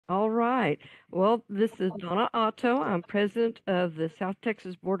right. Well, this is Donna Otto. I'm president of the South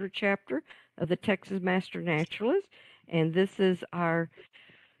Texas Border Chapter of the Texas Master Naturalists. And this is our,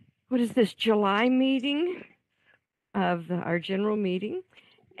 what is this, July meeting of our general meeting.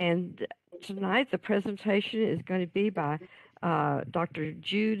 And tonight the presentation is going to be by Dr.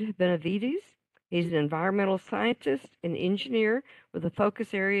 Jude Benavides. He's an environmental scientist and engineer with a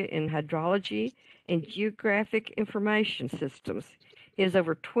focus area in hydrology and geographic information systems. He has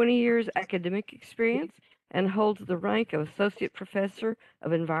over 20 years academic experience and holds the rank of Associate Professor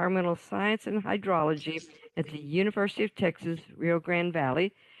of Environmental Science and Hydrology at the University of Texas, Rio Grande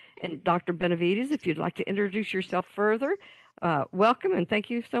Valley. And Dr. Benavides, if you'd like to introduce yourself further, welcome and thank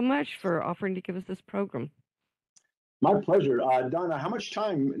you so much for offering to give us this program. My pleasure. Donna, how much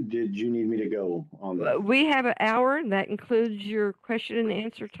time did you need me to go on that? We have an hour, and that includes your question and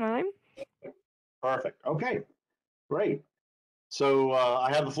answer time. Perfect. Okay, great. So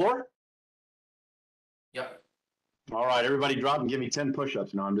I have the floor? Yep. All right, everybody drop and give me 10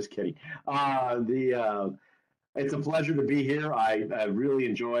 push-ups. No, I'm just kidding. It's a pleasure to be here. I really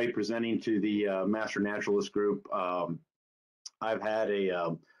enjoy presenting to the Master Naturalist group. I've had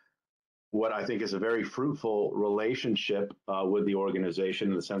what I think is a very fruitful relationship with the organization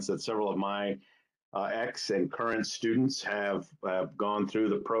in the sense that several of my ex and current students have gone through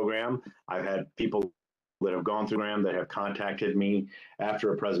the program. I've had people that have gone through the program that have contacted me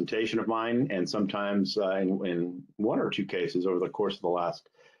after a presentation of mine, and sometimes in one or two cases over the course of the last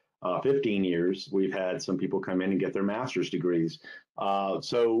 15 years, we've had some people come in and get their master's degrees.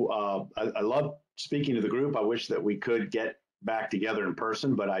 So I love speaking to the group. I wish that we could get back together in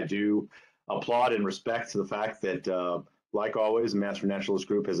person, but I do applaud and respect to the fact that, like always, the Master Naturalist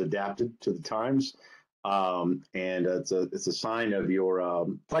Group has adapted to the times, and it's a sign of your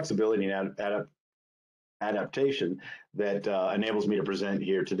flexibility and adaptation that enables me to present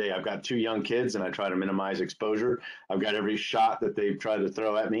here today. I've got two young kids, and I try to minimize exposure. I've got every shot that they've tried to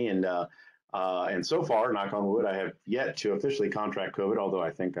throw at me, and so far, knock on wood, I have yet to officially contract COVID, although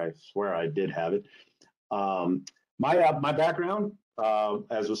I swear I did have it. My background,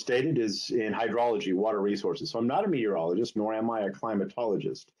 as was stated, is in hydrology, water resources. So I'm not a meteorologist, nor am I a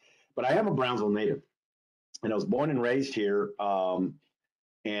climatologist, but I am a Brownsville native. And I was born and raised here,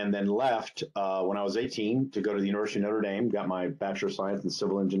 and then left when I was 18 to go to the University of Notre Dame, got my Bachelor of Science in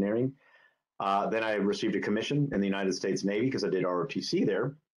Civil Engineering. Then I received a commission in the United States Navy because I did ROTC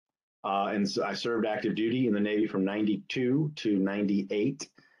there. And so I served active duty in the Navy from 92 to 98.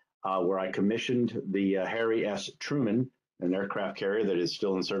 Where I commissioned the Harry S. Truman, an aircraft carrier that is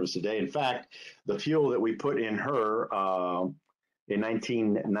still in service today. In fact, the fuel that we put in her in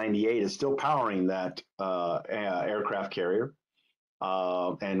 1998 is still powering that aircraft carrier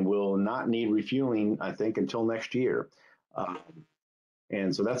and will not need refueling, I think, until next year.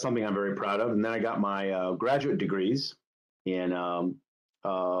 And so that's something I'm very proud of. And then I got my graduate degrees in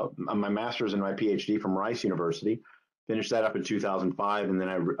my master's and my PhD from Rice University. Finished that up in 2005, and then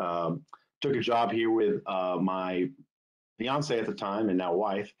I took a job here with my fiance at the time and now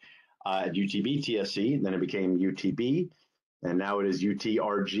wife at UTB TSC. Then it became UTB, and now it is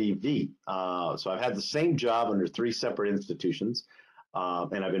UTRGV. So I've had the same job under three separate institutions,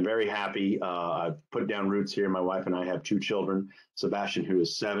 and I've been very happy. I've put down roots here. My wife and I have two children, Sebastian, who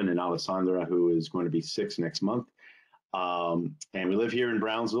is 7, and Alessandra, who is going to be 6 next month. And we live here in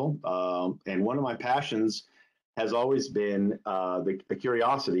Brownsville, and one of my passions has always been, the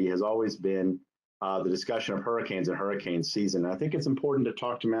curiosity has always been the discussion of hurricanes and hurricane season. And I think it's important to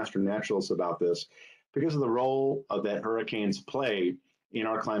talk to Master Naturalists about this because of the role that hurricanes play in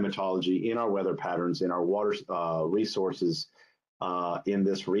our climatology, in our weather patterns, in our water resources in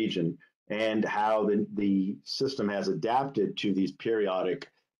this region, and how the system has adapted to these periodic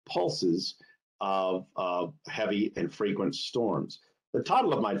pulses of heavy and frequent storms. The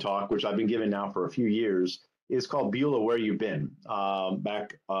title of my talk, which I've been giving now for a few years, is called Beulah, Where You Been?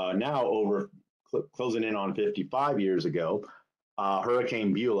 Back now over closing in on 55 years ago,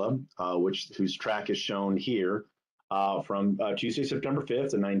 Hurricane Beulah, whose track is shown here, from Tuesday, September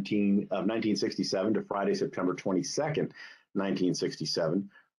 5th of 1967 to Friday, September 22nd, 1967,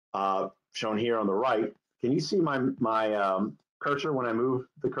 shown here on the right. Can you see my cursor when I move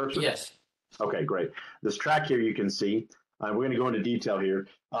the cursor? Yes. Okay, great. This track here you can see. We're going to go into detail here,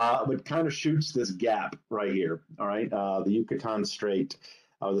 but kind of shoots this gap right here, all right? The Yucatan Strait,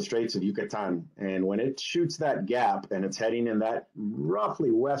 the Straits of Yucatan. And when it shoots that gap and it's heading in that roughly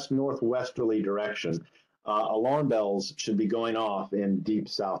west-northwesterly direction, alarm bells should be going off in deep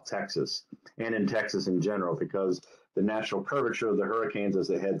South Texas and in Texas in general, because the natural curvature of the hurricanes as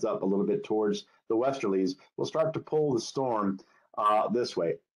it heads up a little bit towards the westerlies will start to pull the storm this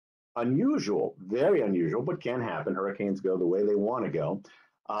way. unusual, very unusual, but can happen. Hurricanes go the way they want to go.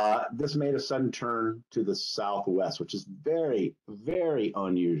 This made a sudden turn to the southwest, which is very, very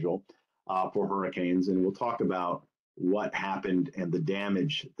unusual for hurricanes. And we'll talk about what happened and the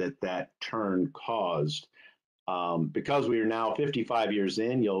damage that that turn caused. Because we are now 55 years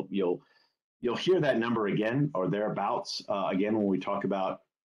in, you'll hear that number again or thereabouts again when we talk about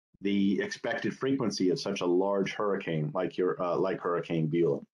the expected frequency of such a large hurricane like Hurricane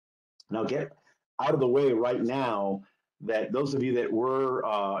Beulah. Now, get out of the way right now that those of you that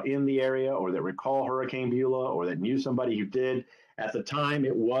were in the area or that recall Hurricane Beulah or that knew somebody who did, at the time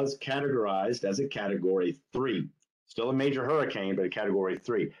it was categorized as a Category 3. Still a major hurricane, but a Category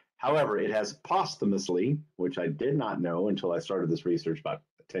 3. However, it has posthumously, which I did not know until I started this research about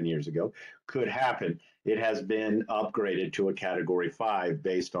 10 years ago, could happen. It has been upgraded to a Category 5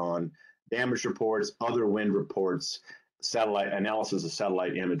 based on damage reports, other wind reports, satellite analysis of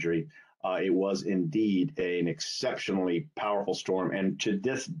satellite imagery. It was indeed an exceptionally powerful storm, and to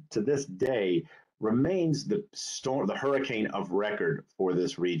this day remains the hurricane of record for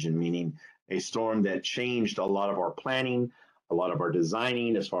this region, meaning a storm that changed a lot of our planning, a lot of our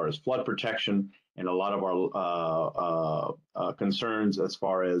designing as far as flood protection, and a lot of our concerns as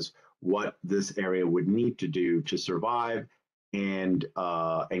far as what this area would need to do to survive and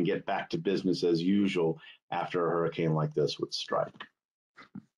get back to business as usual after a hurricane like this would strike.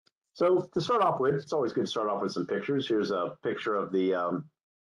 So to start off with, it's always good to start off with some pictures. Here's a picture of the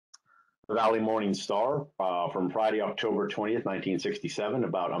Valley Morning Star from Friday, October 20th, 1967,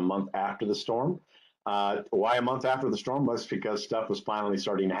 about a month after the storm. Why a month after the storm? Was because stuff was finally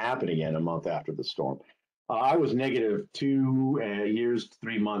starting to happen again a month after the storm. I was negative 2 years,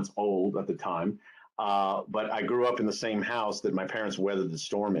 3 months old at the time, but I grew up in the same house that my parents weathered the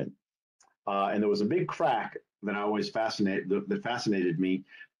storm in. And there was a big crack that that fascinated me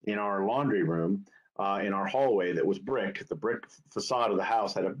in our laundry room, in our hallway that was brick. The brick facade of the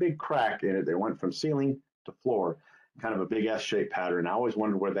house had a big crack in it that went from ceiling to floor, kind of a big S-shaped pattern. I always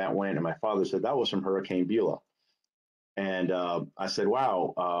wondered where that went. And my father said that was from Hurricane Beulah. And I said,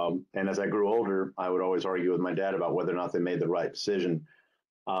 wow. And as I grew older, I would always argue with my dad about whether or not they made the right decision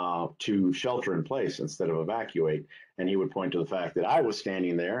to shelter in place instead of evacuate. And he would point to the fact that I was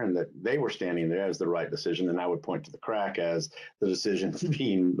standing there and that they were standing there as the right decision. And I would point to the crack as the decision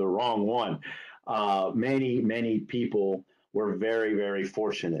being the wrong one. Many people were very, very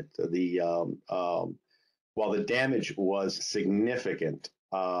fortunate. While the damage was significant,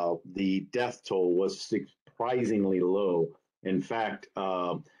 the death toll was surprisingly low. In fact,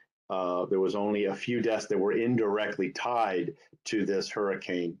 there was only a few deaths that were indirectly tied to this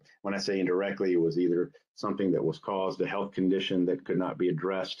hurricane. When I say indirectly, it was either something that was caused, a health condition that could not be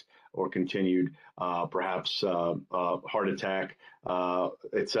addressed or continued, perhaps heart attack,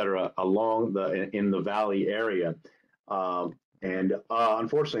 et cetera, in the valley area. And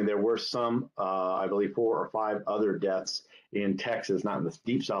unfortunately, there were some, I believe 4 or 5 other deaths in Texas, not in the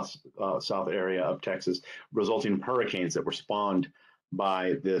deep south area of Texas, resulting from hurricanes that were spawned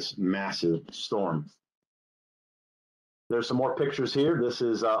by this massive storm. There's some more pictures here. This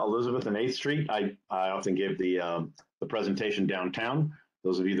is Elizabeth and 8th Street. I often give the presentation downtown.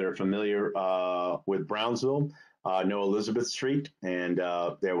 Those of you that are familiar with Brownsville know Elizabeth Street, and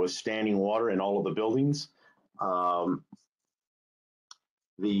there was standing water in all of the buildings.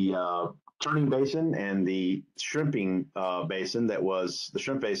 The turning basin and the shrimping basin the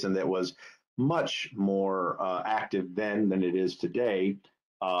shrimp basin that was much more active then than it is today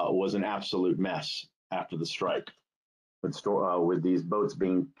was an absolute mess after the strike. With these boats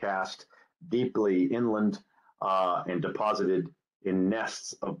being cast deeply inland and deposited in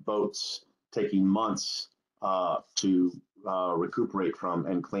nests of boats, taking months to recuperate from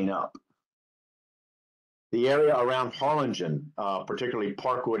and clean up. The area around Harlingen, particularly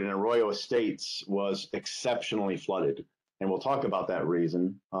Parkwood and Arroyo Estates, was exceptionally flooded. And we'll talk about that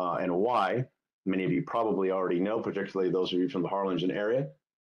reason and why. Many of you probably already know, particularly those of you from the Harlingen area.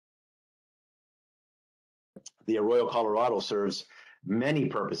 The Arroyo Colorado serves many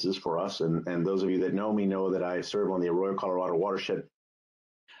purposes for us. And those of you that know me know that I serve on the Arroyo Colorado Watershed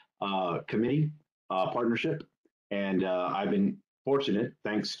Committee partnership. And I've been fortunate,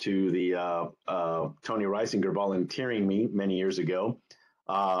 thanks to the Tony Reisinger volunteering me many years ago.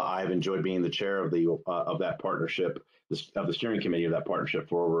 I've enjoyed being the chair of that partnership, of the steering committee of that partnership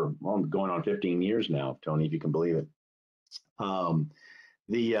for over going on 15 years now, Tony, if you can believe it.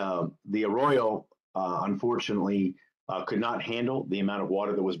 The Arroyo, unfortunately, could not handle the amount of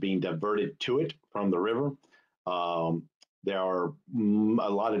water that was being diverted to it from the river. There are a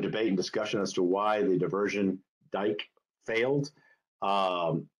lot of debate and discussion as to why the diversion dike failed.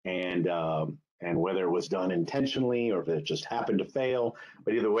 and whether it was done intentionally or if it just happened to fail.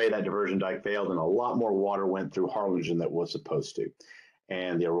 But either way, that diversion dike failed, and a lot more water went through Harlingen than it was supposed to.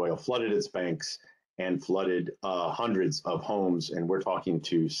 And the arroyo flooded its banks and flooded hundreds of homes. And we're talking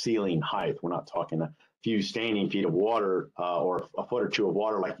to ceiling height. We're not talking a few standing feet of water or a foot or two of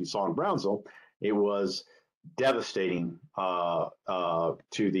water like you saw in Brownsville. It was devastating to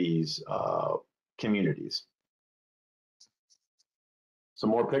these communities. Some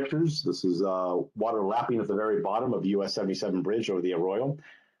more pictures. This is water lapping at the very bottom of US 77 bridge over the arroyo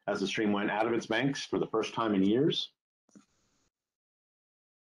as the stream went out of its banks for the first time in years.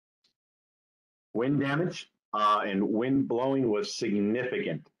 Wind damage and wind blowing was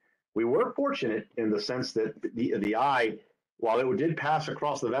significant. We were fortunate in the sense that the eye, while it did pass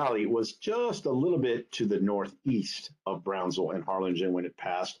across the valley, was just a little bit to the northeast of Brownsville and Harlingen when it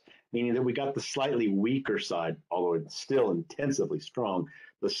passed, meaning that we got the slightly weaker side, although it's still intensively strong,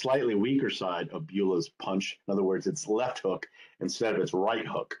 the slightly weaker side of Beulah's punch. In other words, its left hook instead of its right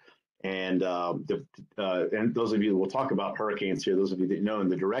hook. And those of you, we'll talk about hurricanes here, those of you that know in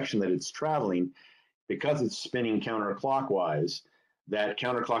the direction that it's traveling, because it's spinning counterclockwise, that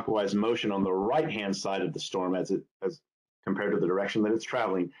counterclockwise motion on the right-hand side of the storm as compared to the direction that it's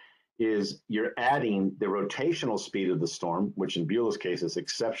traveling is you're adding the rotational speed of the storm, which in Beulah's case is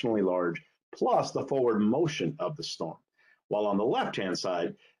exceptionally large, plus the forward motion of the storm. While on the left-hand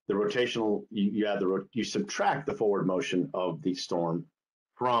side, the rotational, you subtract the forward motion of the storm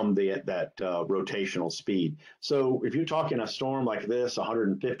from that rotational speed. So if you're talking a storm like this,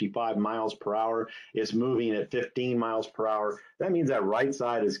 155 miles per hour, it's moving at 15 miles per hour. That means that right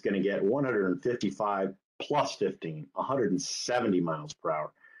side is going to get 155 plus 15, 170 miles per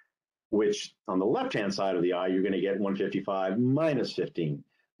hour, which on the left-hand side of the eye, you're going to get 155 minus 15,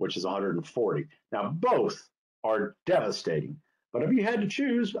 which is 140. Now, both are devastating. But if you had to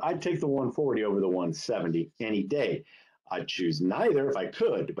choose, I'd take the 140 over the 170 any day. I'd choose neither if I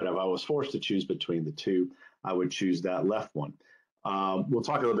could, but if I was forced to choose between the two, I would choose that left one. We'll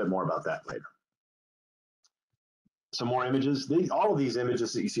talk a little bit more about that later. Some more images. All of these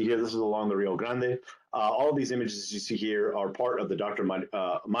images that you see here, this is along the Rio Grande. All of these images you see here are part of the Dr.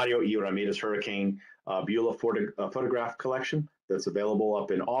 Mario E. Ramirez Hurricane Beulah photograph collection that's available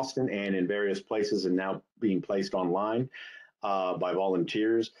up in Austin and in various places and now being placed online by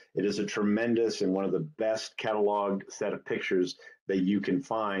volunteers. It is a tremendous and one of the best cataloged set of pictures that you can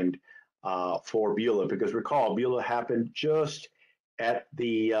find for Beulah, because recall, Beulah happened just at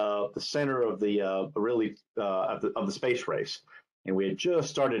the center of the of the space race, and we had just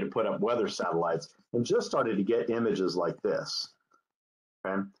started to put up weather satellites and just started to get images like this.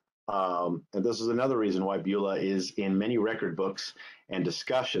 Okay, and this is another reason why Beulah is in many record books and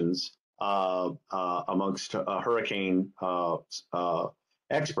discussions amongst hurricane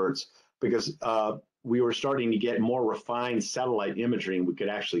experts, because we were starting to get more refined satellite imagery, and we could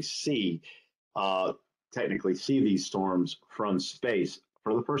actually see, technically see these storms from space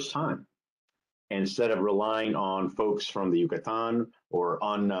for the first time. And instead of relying on folks from the Yucatan or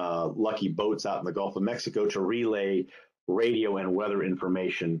unlucky boats out in the Gulf of Mexico to relay radio and weather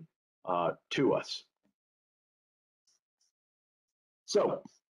information to us. So,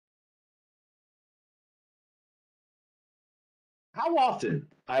 how often,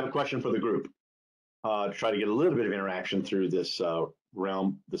 I have a question for the group, to try to get a little bit of interaction through this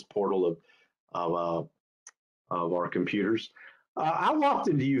realm, this portal of our computers. How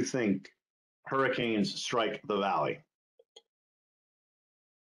often do you think hurricanes strike the valley?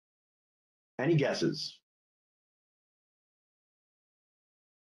 Any guesses?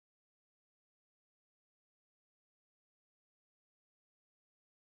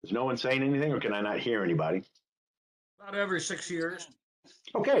 Is no one saying anything, or can I not hear anybody? About every 6 years.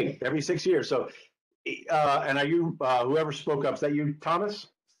 Okay, every 6 years. So, and are you, whoever spoke up, is that you, Thomas?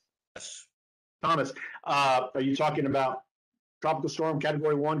 Yes. Thomas, are you talking about tropical storm,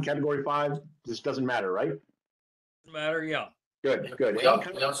 category 1, category 5? This doesn't matter, right? Doesn't matter, yeah. Good, good. We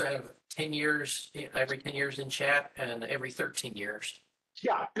also have 10 years, every 10 years in chat and every 13 years.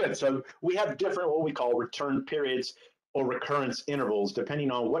 Yeah, good. So we have different, what we call return periods or recurrence intervals,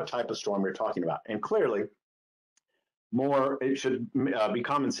 depending on what type of storm you're talking about. And clearly, it should be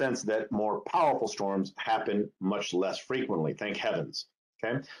common sense that more powerful storms happen much less frequently, thank heavens.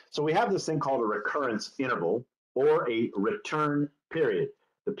 Okay, so we have this thing called a recurrence interval or a return period,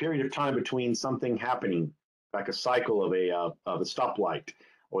 the period of time between something happening, like a cycle of a stoplight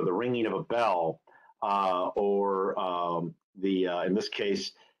or the ringing of a bell, or in this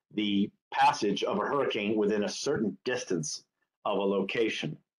case, the passage of a hurricane within a certain distance of a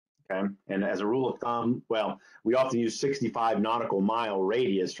location. Okay. And as a rule of thumb, well, we often use 65 nautical mile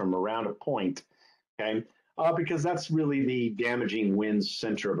radius from around a point. Okay. Because that's really the damaging winds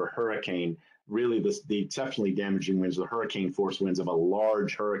center of a hurricane, really the exceptionally damaging winds, the hurricane force winds of a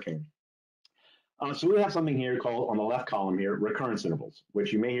large hurricane. So we have something here called, on the left column here, recurrence intervals,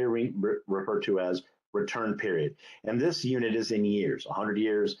 which you may hear referred to as return period. And this unit is in years, 100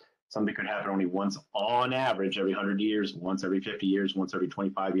 years. Something could happen only once on average every 100 years, once every 50 years, once every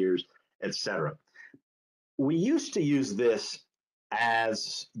 25 years, etc. We used to use this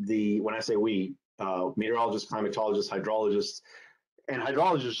as when I say we, meteorologists, climatologists, hydrologists, and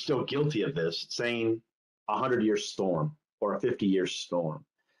hydrologists are still guilty of this, saying a 100-year storm or a 50-year storm.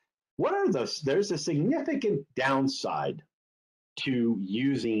 What are those? There's a significant downside to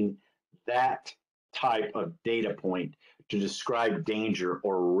using that type of data point to describe danger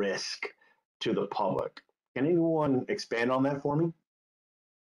or risk to the public. Can anyone expand on that for me?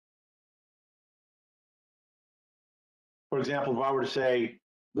 For example, if I were to say,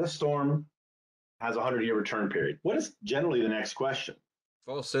 this storm has a 100-year return period, what is generally the next question?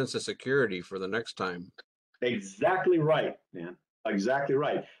 False sense of security for the next time. Exactly right, man. Exactly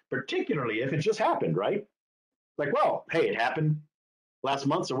right. Particularly if it just happened, right? Like, well, hey, it happened last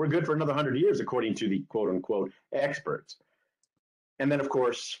month, so we're good for another 100 years, according to the quote unquote experts. And then, of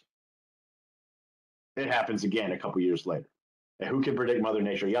course, it happens again a couple years later. And who can predict Mother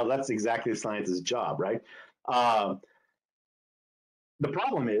Nature? Yeah, that's exactly science's job, right? The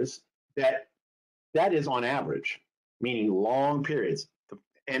problem is that is on average, meaning long periods.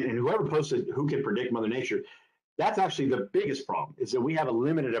 And whoever posted who can predict Mother Nature, that's actually the biggest problem, is that we have a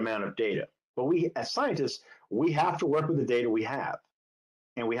limited amount of data. But we, as scientists, we have to work with the data we have.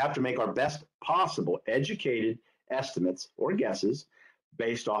 And we have to make our best possible educated estimates or guesses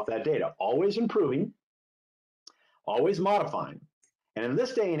based off that data, always improving, always modifying. And in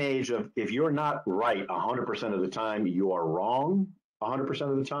this day and age of, if you're not right 100% of the time, you are wrong 100%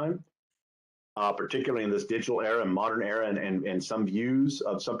 of the time, particularly in this digital era and modern era, and some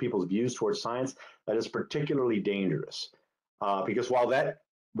people's views towards science, that is particularly dangerous. Because while that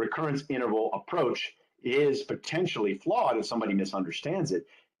recurrence interval approach is potentially flawed if somebody misunderstands it,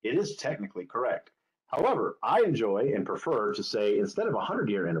 it is technically correct. However, I enjoy and prefer to say, instead of a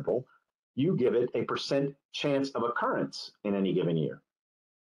 100-year interval, you give it a % chance of occurrence in any given year.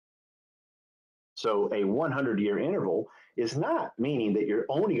 So a 100-year interval is not meaning that you're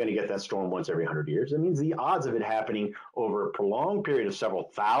only going to get that storm once every 100 years. It means the odds of it happening over a prolonged period of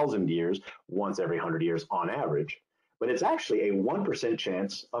several thousand years, once every 100 years on average, but it's actually a 1%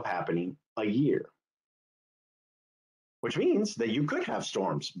 chance of happening a year. Which means that you could have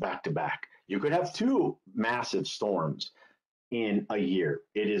storms back to back. You could have 2 massive storms in a year.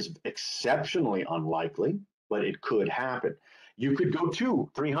 It is exceptionally unlikely, but it could happen. You could go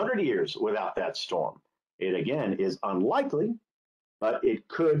 200-300 years without that storm. It again is unlikely, but it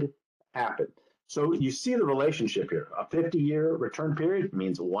could happen. So you see the relationship here. A 50-year return period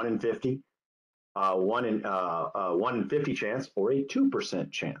means 1 in 50, 1 in 50 chance, or a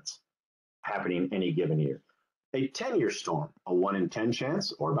 2% chance happening any given year. A 10-year storm, a 1 in 10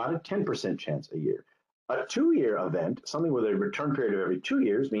 chance, or about a 10% chance a year. A 2-year event, something with a return period of every 2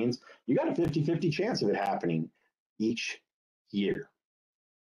 years, means you got a 50-50 chance of it happening each year.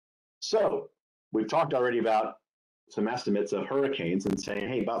 So we've talked already about some estimates of hurricanes and saying,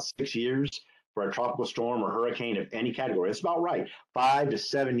 hey, about 6 years for a tropical storm or hurricane of any category. It's about right. 5 to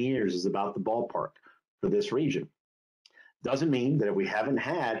 7 years is about the ballpark for this region. Doesn't mean that if we haven't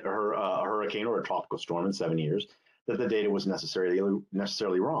had a hurricane or a tropical storm in 7 years, that the data was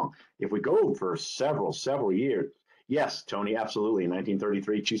necessarily wrong. If we go for several years, yes, Tony, absolutely. In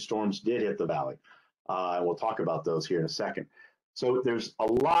 1933, 2 storms did hit the valley. And we'll talk about those here in a second. So there's a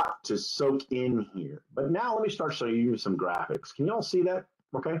lot to soak in here. But now let me start showing you some graphics. Can you all see that?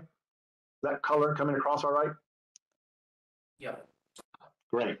 Okay. Is that color coming across all right? Yeah.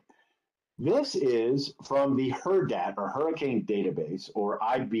 Great. This is from the HURDAT, or Hurricane Database, or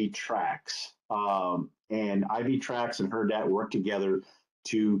IB-TRACS. And IB-TRACS and HURDAT work together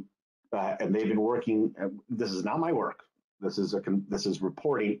to, and they've been working, this is not my work. This is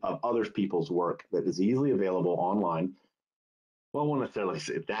reporting of other people's work that is easily available online. Well, I won't necessarily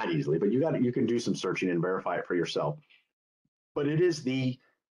say it that easily, but you can do some searching and verify it for yourself. But it is the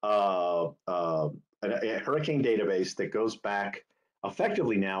a hurricane database that goes back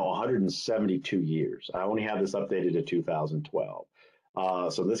effectively now 172 years. I only have this updated to 2012.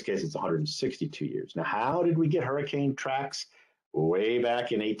 So in this case, it's 162 years. Now, how did we get hurricane tracks way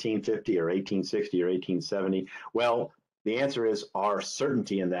back in 1850 or 1860 or 1870? Well, the answer is our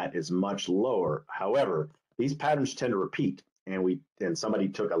certainty in that is much lower. However, these patterns tend to repeat. and somebody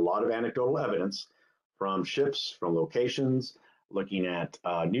took a lot of anecdotal evidence from ships, from locations, looking at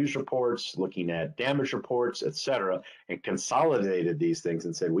news reports, looking at damage reports, et cetera, and consolidated these things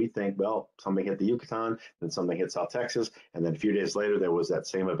and said, we think, well, something hit the Yucatan, then something hit South Texas, and then a few days later, there was that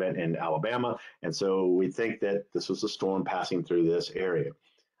same event in Alabama. And so we think that this was a storm passing through this area.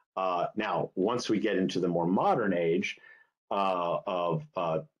 Now, once we get into the more modern age of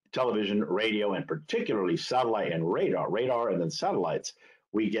television, radio, and particularly satellite and radar and then satellites,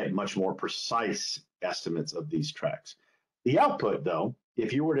 we get much more precise estimates of these tracks. The output, though,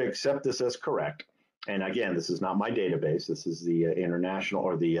 if you were to accept this as correct, and again, this is not my database, this is the international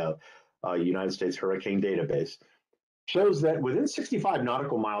or the United States Hurricane Database, shows that within 65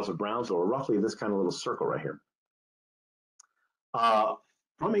 nautical miles of Brownsville, or roughly this kind of little circle right here,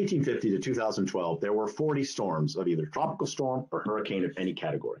 from 1850 to 2012, there were 40 storms of either tropical storm or hurricane of any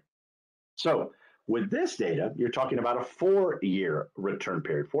category. So with this data, you're talking about a 4-year return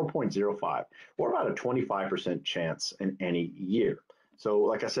period, 4.05, or about a 25% chance in any year. So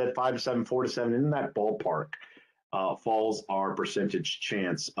like I said, 5 to 7, 4 to 7, in that ballpark falls our percentage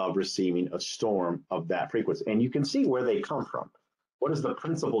chance of receiving a storm of that frequency. And you can see where they come from. What is the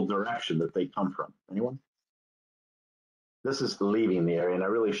principal direction that they come from? Anyone? This is leaving the area, and I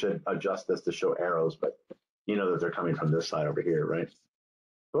really should adjust this to show arrows, but you know that they're coming from this side over here, right?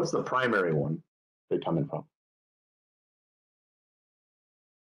 What's the primary one they're coming from?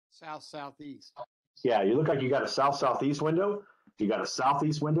 South-southeast. Yeah, you look like you got a south-southeast window, you got a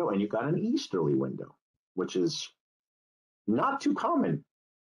southeast window, and you got an easterly window, which is not too common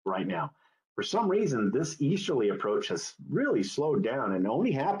right now. For some reason, this easterly approach has really slowed down and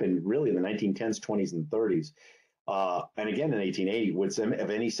only happened really in the 1910s, 20s, and 30s. And again, in 1880, with some of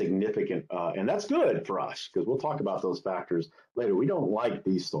any significant, and that's good for us because we'll talk about those factors later. We don't like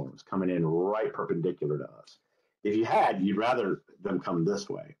these storms coming in right perpendicular to us. If you had, you'd rather them come this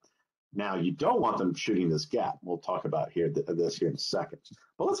way. Now, you don't want them shooting this gap. We'll talk about this here in a second.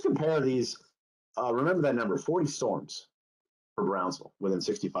 But let's compare these. Remember that number, 40 storms for Brownsville within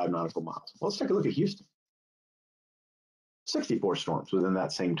 65 nautical miles. Well, let's take a look at Houston. 64 storms within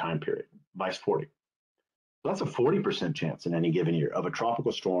that same time period, vice 40. So that's a 40% chance in any given year of a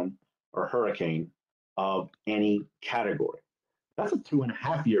tropical storm or hurricane of any category. That's a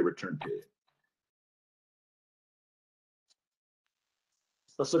 2.5-year return period.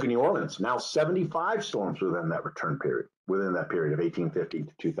 Let's look at New Orleans. Now 75 storms within that return period, within that period of 1850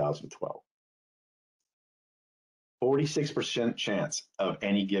 to 2012. 46% chance of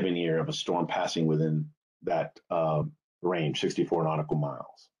any given year of a storm passing within that range, 64 nautical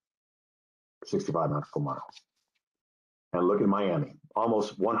miles. 65 nautical miles. And look at Miami,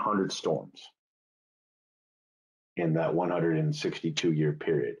 almost 100 storms in that 162-year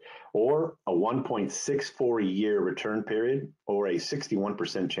period, or a 1.64-year return period, or a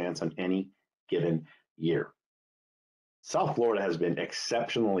 61% chance on any given year. South Florida has been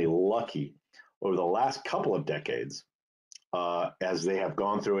exceptionally lucky over the last couple of decades as they have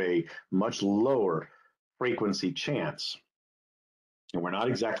gone through a much lower frequency chance. And we're not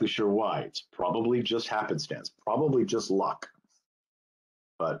exactly sure why. It's probably just happenstance, probably just luck.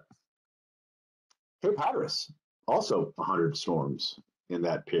 But Cape Hatteras, also 100 storms in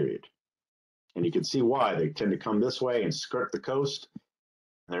that period. And you can see why. They tend to come this way and skirt the coast.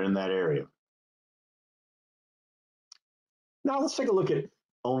 They're in that area. Now let's take a look at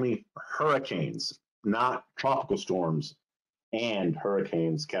only hurricanes, not tropical storms and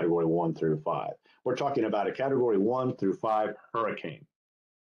hurricanes category 1 through 5. We're talking about a category 1 through 5 hurricane.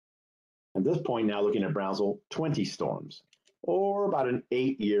 At this point now, looking at Brownsville, 20 storms, or about an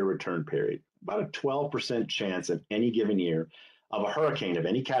 8-year return period, about a 12% chance in any given year of a hurricane of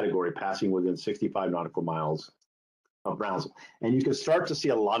any category passing within 65 nautical miles of Brownsville. And you can start to see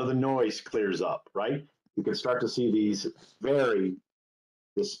a lot of the noise clears up, right? You can start to see these very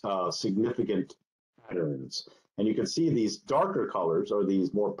significant patterns. And you can see these darker colors, or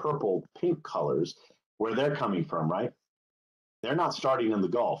these more purple pink colors, where they're coming from, right? They're not starting in the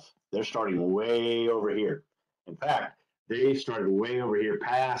Gulf. They're starting way over here. In fact, they started way over here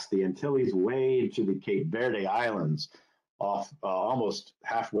past the Antilles, way into the Cape Verde Islands, off almost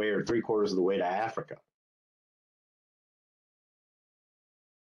halfway or 3/4 of the way to Africa.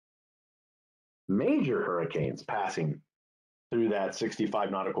 Major hurricanes passing through that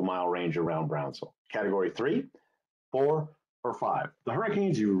 65 nautical mile range around Brownsville. Category 3, 4, or 5. The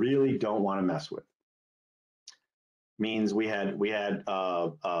hurricanes you really don't want to mess with. Means we had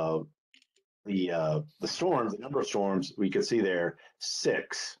the storms, the number of storms we could see there,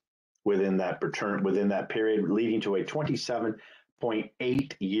 6 within that period, leading to a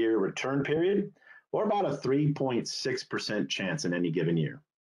 27.8-year return period, or about a 3.6% chance in any given year.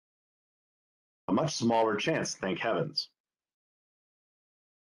 A much smaller chance, thank heavens.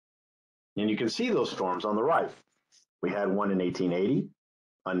 And you can see those storms on the right. We had one in 1880,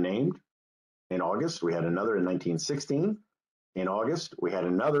 unnamed, in August. We had another in 1916, in August. We had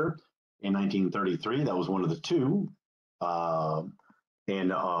another in 1933. That was one of the two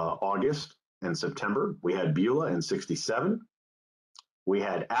in August and September. We had Beulah in 67. We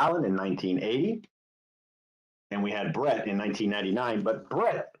had Allen in 1980. And we had Brett in 1999. But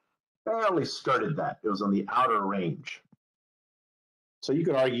Brett barely skirted that. It was on the outer range. So you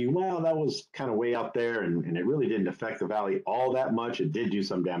could argue, well, that was kind of way out there, and it really didn't affect the valley all that much. It did do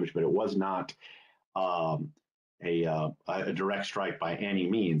some damage, but it was not a direct strike by any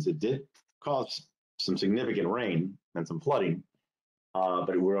means. It did cause some significant rain and some flooding,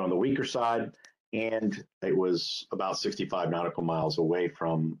 but we're on the weaker side, and it was about 65 nautical miles away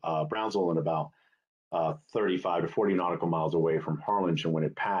from Brownsville and about 35 to 40 nautical miles away from Harlingen when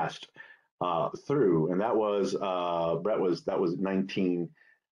it passed through, and that was Brett was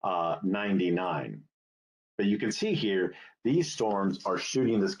 1999. But you can see here these storms are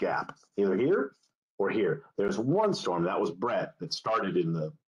shooting this gap either here or here. There's one storm that was Brett that started in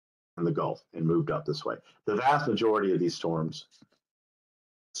the Gulf and moved up this way. The vast majority of these storms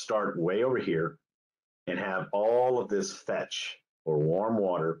start way over here and have all of this fetch or warm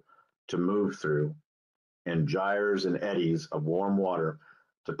water to move through, and gyres and eddies of warm water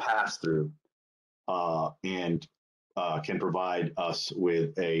to pass through, and can provide us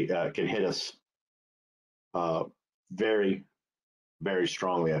with can hit us very, very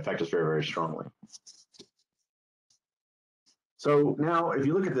strongly, affect us very, very strongly. So now, if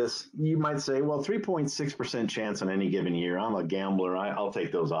you look at this, you might say, well, 3.6% chance on any given year. I'm a gambler. I'll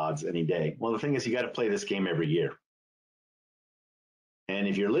take those odds any day. Well, the thing is, you got to play this game every year. And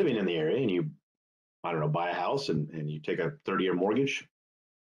if you're living in the area and you, I don't know, buy a house and you take a 30-year mortgage,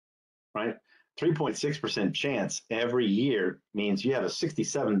 right? 3.6% chance every year means you have a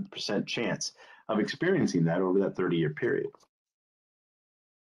 67% chance of experiencing that over that 30-year period.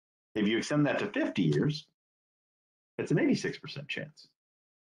 If you extend that to 50 years, it's an 86% chance,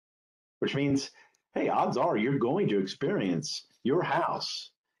 which means, hey, odds are you're going to experience, your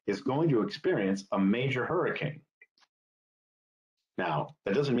house is going to experience a major hurricane. Now,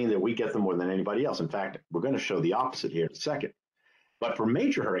 that doesn't mean that we get them more than anybody else. In fact, we're going to show the opposite here in a second. But for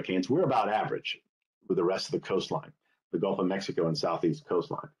major hurricanes, we're about average with the rest of the coastline, the Gulf of Mexico and southeast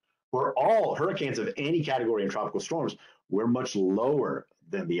coastline. For all hurricanes of any category in tropical storms, we're much lower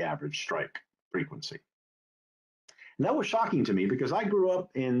than the average strike frequency. And that was shocking to me because I grew up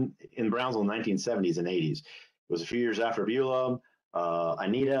in Brownsville in the 1970s and 80s. It was a few years after Beulah,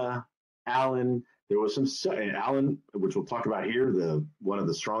 Anita, Allen. There was some, Allen, which we'll talk about here, one of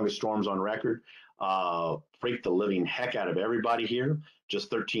the strongest storms on record, freaked the living heck out of everybody here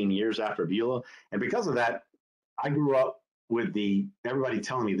just 13 years after Beulah. And because of that, I grew up with everybody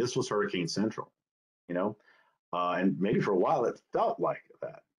telling me this was Hurricane Central, you know, and maybe for a while it felt like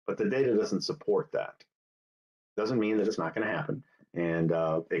that, but the data doesn't support that. Doesn't mean that it's not going to happen, and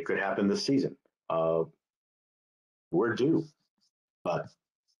it could happen this season. We're due, but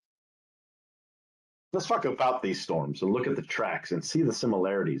let's talk about these storms and look at the tracks and see the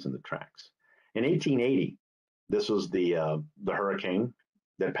similarities in the tracks. In 1880, this was the hurricane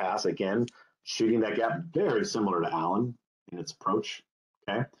that passed, again, shooting that gap, very similar to Allen in its approach,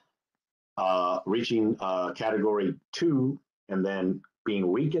 okay? Reaching Category 2 and then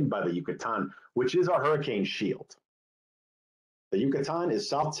being weakened by the Yucatan, which is our hurricane shield. The Yucatan is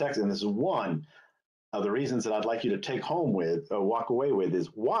South Texas, and this is one of the reasons that I'd like you to take home with, or walk away with,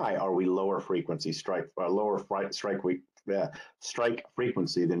 is why are we lower frequency strike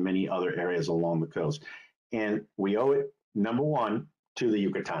frequency than many other areas along the coast? And we owe it, number one, to the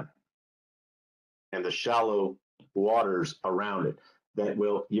Yucatan and the shallow waters around it. That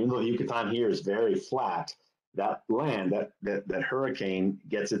will, even though the Yucatan here is very flat, that land, that hurricane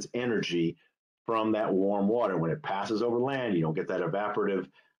gets its energy from that warm water. When it passes over land, you don't get that evaporative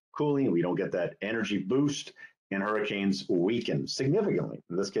cooling. We don't get that energy boost, and hurricanes weaken significantly,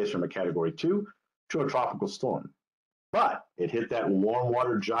 in this case from a Category 2 to a tropical storm. But it hit that warm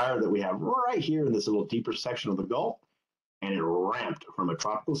water gyre that we have right here in this little deeper section of the Gulf, and it ramped from a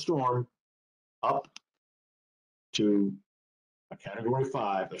tropical storm up to a Category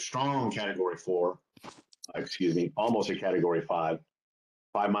 5, a strong Category 4, almost a Category 5,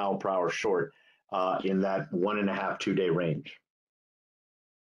 5 mile per hour short in that 1.5, 2 day range.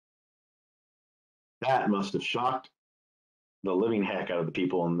 That must have shocked the living heck out of the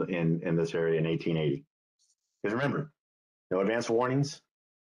people in this area in 1880. Because remember, no advance warnings,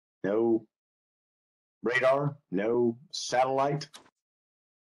 no radar, no satellite.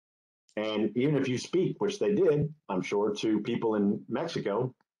 And even if you speak, which they did, I'm sure, to people in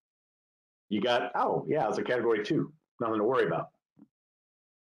Mexico, you got, oh, yeah, it's a category 2, nothing to worry about.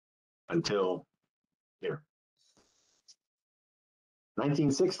 Until here.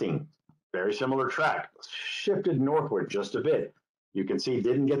 1916, very similar track, shifted northward just a bit. You can see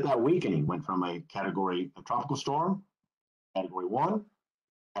didn't get that weakening, went from a tropical storm, category 1,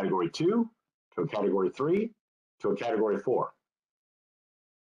 category 2, to a category 3, to a category 4.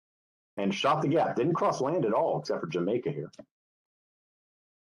 And shot the gap, didn't cross land at all, except for Jamaica here.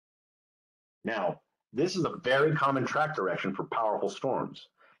 Now, this is a very common track direction for powerful storms.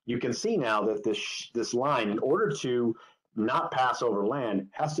 You can see now that this line, in order to not pass over land,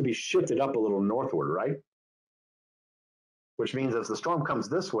 has to be shifted up a little northward, right? Which means as the storm comes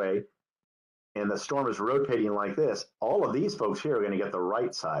this way, and the storm is rotating like this, all of these folks here are going to get the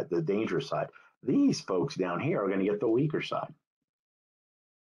right side, the dangerous side. These folks down here are going to get the weaker side.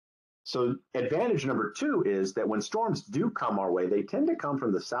 So advantage number 2 is that when storms do come our way, they tend to come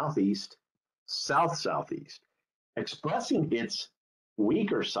from the southeast, south-southeast, expressing its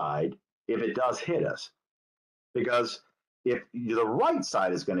weaker side if it does hit us. Because if the right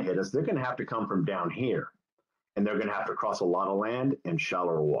side is going to hit us, they're going to have to come from down here. And they're going to have to cross a lot of land and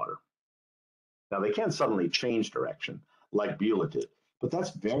shallower water. Now, they can suddenly change direction, like Beulah did, but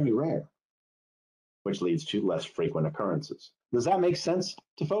that's very rare, which leads to less frequent occurrences. Does that make sense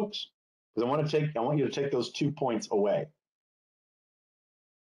to folks? Because I want you to take those 2 points away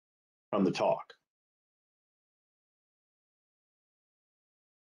from the talk.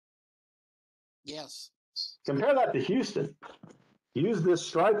 Yes. Compare that to Houston. Use this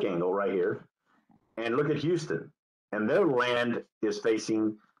strike angle right here and look at Houston. And their land is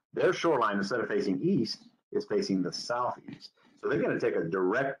facing, their shoreline, instead of facing east, is facing the southeast. So they're going to take a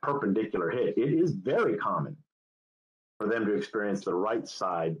direct perpendicular hit. It is very common for them to experience the right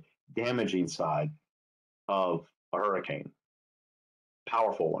side, damaging side of a hurricane.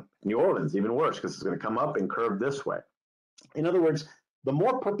 Powerful one. New Orleans, even worse, because it's going to come up and curve this way. In other words, the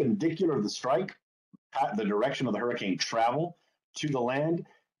more perpendicular the strike, the direction of the hurricane travel to the land,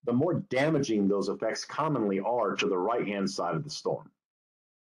 the more damaging those effects commonly are to the right-hand side of the storm,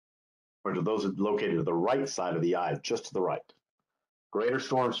 or to those located to the right side of the eye, just to the right. Greater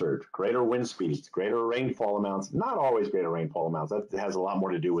storm surge, greater wind speeds, greater rainfall amounts, not always greater rainfall amounts. That has a lot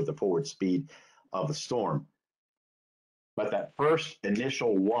more to do with the forward speed of the storm. But that first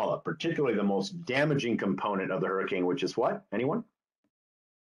initial wallop, particularly the most damaging component of the hurricane, which is what? Anyone?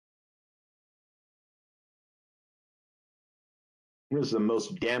 What is the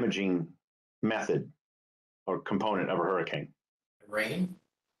most damaging method or component of a hurricane? Rain?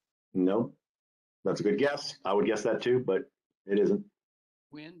 No, that's a good guess. I would guess that too, but it isn't.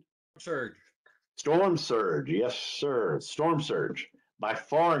 Wind. Surge. Storm surge, yes, sir. Storm surge, by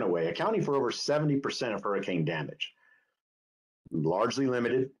far and away, accounting for over 70% of hurricane damage. Largely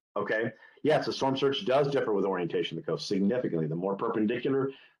limited, okay? Yes, the storm surge does differ with orientation of the coast significantly. The more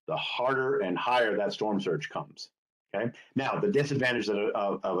perpendicular, the harder and higher that storm surge comes, okay? Now, the disadvantage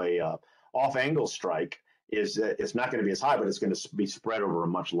of a off-angle strike is that it's not going to be as high, but it's going to be spread over a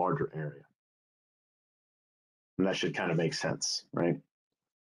much larger area. And that should kind of make sense, right?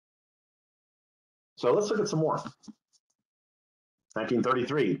 So let's look at some more.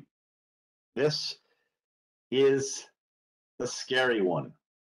 1933. This is the scary one.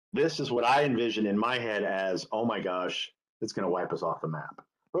 This is what I envision in my head as, oh my gosh, it's going to wipe us off the map.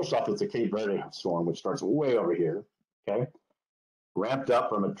 First off, it's a Cape Verde storm, which starts way over here, okay? Ramped up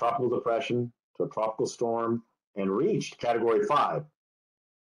from a tropical depression to a tropical storm and reached Category 5.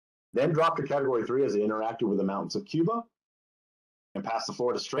 Then dropped to Category 3 as it interacted with the mountains of Cuba and passed the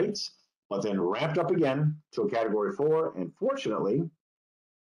Florida Straits, but then ramped up again to a Category 4 and fortunately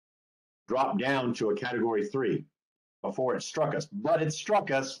dropped down to a Category 3 before it struck us. But it struck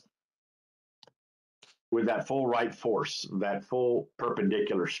us with that full right force, that full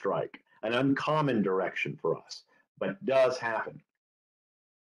perpendicular strike, an uncommon direction for us, but does happen.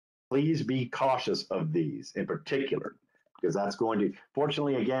 Please be cautious of these in particular, because that's going to,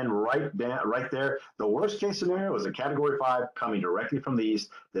 fortunately, again, right there, the worst case scenario is a Category 5 coming directly from the east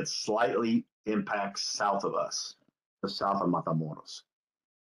that slightly impacts south of us, the south of Matamoros.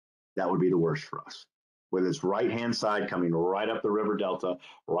 That would be the worst for us. With its right-hand side coming right up the river delta,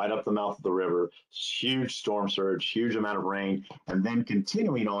 right up the mouth of the river, huge storm surge, huge amount of rain, and then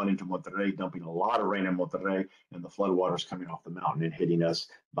continuing on into Monterrey, dumping a lot of rain in Monterrey, and the floodwaters coming off the mountain and hitting us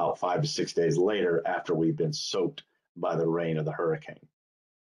about 5 to 6 days later after we've been soaked by the rain of the hurricane.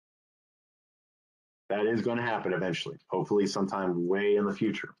 That is going to happen eventually, hopefully sometime way in the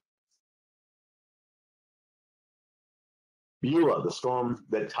future. Beulah, the storm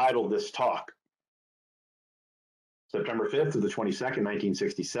that titled this talk. September 5th to the 22nd,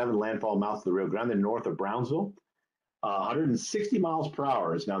 1967, landfall mouth of the Rio Grande north of Brownsville. 160 miles per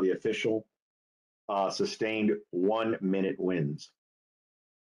hour is now the official sustained 1 minute winds.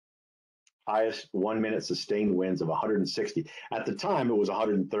 Highest 1 minute sustained winds of 160. At the time, it was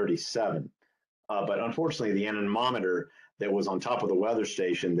 137. But unfortunately, the anemometer that was on top of the weather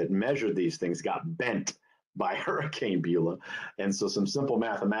station that measured these things got bent by Hurricane Beulah. And so some simple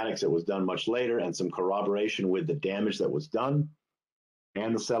mathematics that was done much later and some corroboration with the damage that was done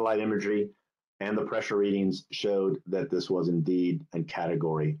and the satellite imagery and the pressure readings showed that this was indeed a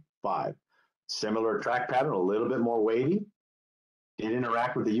Category 5. Similar track pattern, a little bit more wavy. Did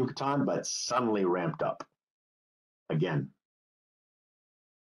interact with the Yucatan, but suddenly ramped up again,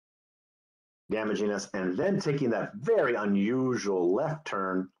 damaging us, and then taking that very unusual left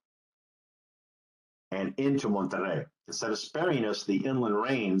turn and into Monterrey. Instead of sparing us the inland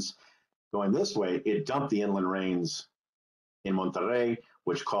rains going this way, it dumped the inland rains in Monterrey,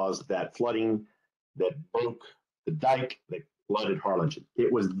 which caused that flooding that broke the dike that flooded Harlingen.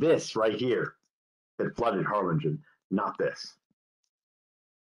 It was this right here that flooded Harlingen, not this.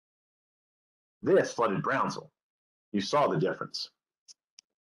 This flooded Brownsville. You saw the difference.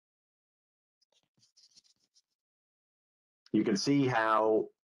 You can see how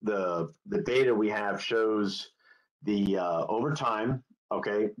the data we have shows the over time,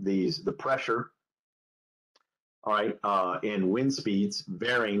 okay, the pressure, all right, and wind speeds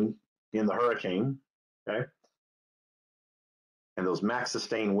varying in the hurricane, okay, and those max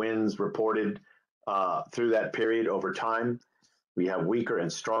sustained winds reported through that period over time. We have weaker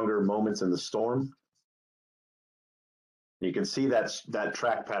and stronger moments in the storm. You can see that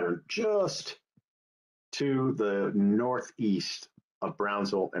track pattern just to the northeast of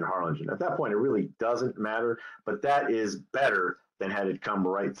Brownsville and Harlingen. At that point, it really doesn't matter, but that is better than had it come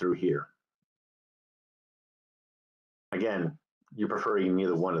right through here. Again, you prefer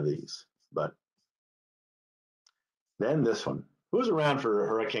neither one of these, but then this one. Who's around for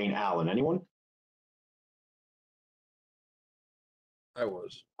Hurricane Allen? Anyone? I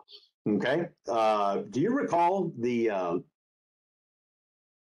was. Okay. Do you recall the,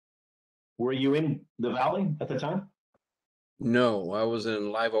 were you in the valley at the time? No, I was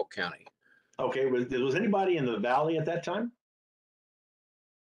in Live Oak County. Okay. Was anybody in the valley at that time?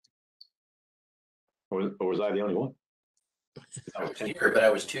 Or was I the only one? I was here, but I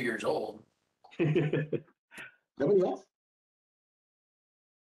was 2 years old. Nobody else?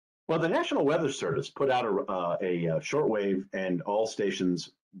 Well, the National Weather Service put out a shortwave and all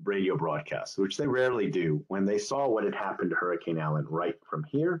stations radio broadcast, which they rarely do, when they saw what had happened to Hurricane Allen right from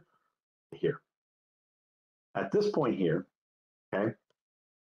here to here. At this point here, okay,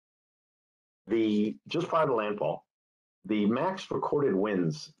 just prior to landfall, the max recorded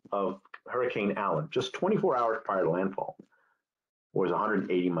winds of Hurricane Allen, just 24 hours prior to landfall, was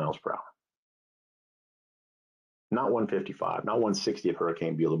 180 miles per hour. Not 155, not 160 of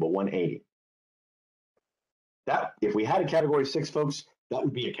Hurricane Beulah, but 180. That, if we had a Category 6, folks, that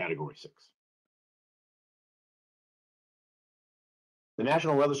would be a Category 6. The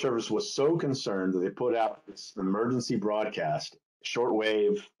National Weather Service was so concerned that they put out this emergency broadcast,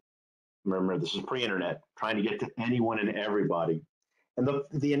 shortwave. Remember, this is pre-internet, trying to get to anyone and everybody. And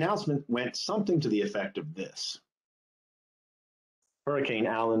the announcement went something to the effect of this. Hurricane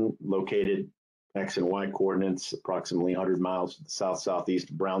Allen located X and Y coordinates, approximately 100 miles to the south-southeast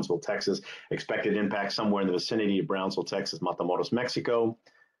of Brownsville, Texas. Expected impact somewhere in the vicinity of Brownsville, Texas, Matamoros, Mexico.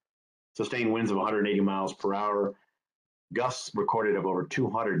 Sustained winds of 180 miles per hour. Gusts recorded of over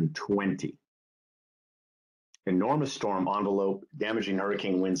 220. Enormous storm envelope, damaging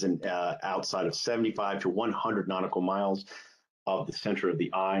hurricane winds in, outside of 75 to 100 nautical miles of the center of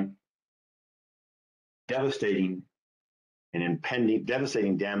the eye. Devastating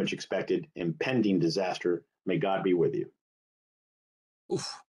damage expected, impending disaster. May God be with you. Oof.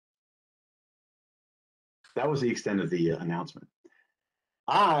 That was the extent of the announcement.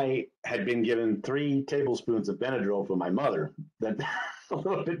 I had been given 3 tablespoons of Benadryl from my mother that a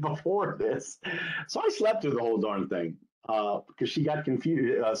little bit before this. So I slept through the whole darn thing because she got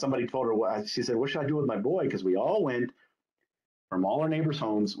confused. Somebody told her, she said, what should I do with my boy? Because we all went from all our neighbors'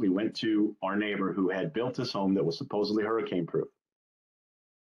 homes. We went to our neighbor who had built this home that was supposedly hurricane proof.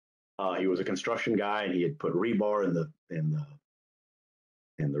 He was a construction guy, and he had put rebar in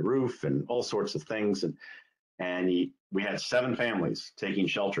the roof and all sorts of things. And we had 7 families taking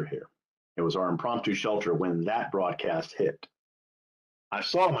shelter here. It was our impromptu shelter when that broadcast hit. I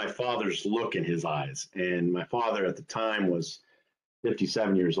saw my father's look in his eyes, and my father at the time was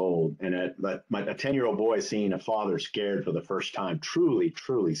 57 years old, and a 10-year-old boy seeing a father scared for the first time, truly,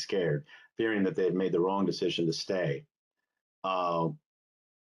 truly scared, fearing that they had made the wrong decision to stay. Well,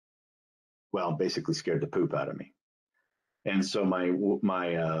 basically scared the poop out of me. And so my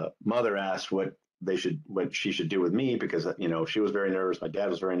mother asked what she should do with me, because she was very nervous. My dad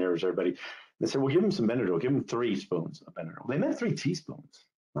was very nervous. Everybody. They said, "Well, give him some Benadryl. Give him 3 spoons of Benadryl." They meant 3 teaspoons,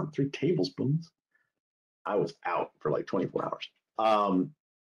 not 3 tablespoons. I was out for like 24 hours.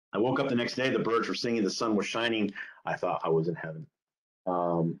 I woke up the next day. The birds were singing. The sun was shining. I thought I was in heaven.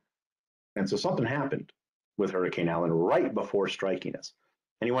 And so something happened with Hurricane Allen right before striking us.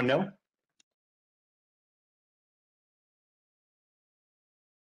 Anyone know?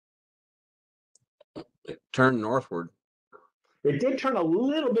 It turned northward. It did turn a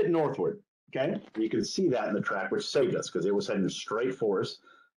little bit northward. Okay, you can see that in the track, which saved us because it was heading straight for us.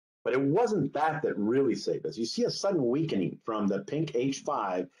 But it wasn't that really saved us. You see a sudden weakening from the pink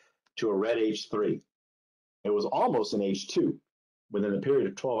H5 to a red H3. It was almost an H2 within a period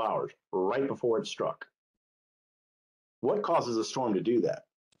of 12 hours, right before it struck. What causes a storm to do that?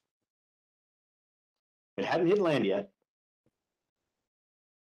 It hadn't hit land yet.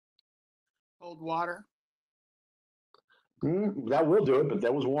 Cold water. That will do it, but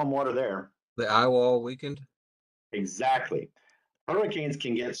there was warm water there. The eye wall weakened. Exactly. Hurricanes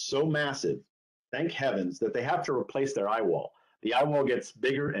can get so massive, thank heavens, that they have to replace their eye wall. The eye wall gets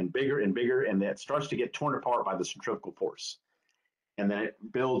bigger and bigger and bigger, and it starts to get torn apart by the centrifugal force. And then it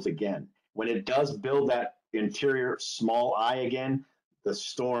builds again. When it does build that interior small eye again, the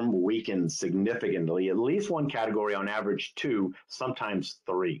storm weakens significantly, at least 1 category, on average 2, sometimes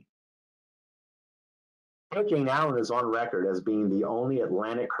 3. Hurricane Allen is on record as being the only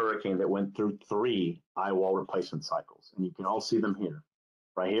Atlantic hurricane that went through 3 eye wall replacement cycles. And you can all see them here.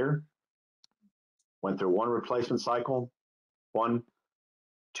 Right here, went through 1 replacement cycle, 1,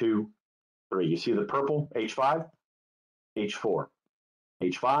 2, 3. You see the purple, H5, H4,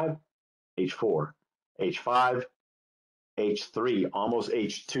 H5, H4, H5, H3, almost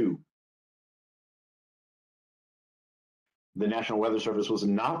H2. The National Weather Service was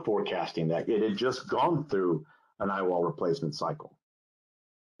not forecasting that. It had just gone through an eye wall replacement cycle.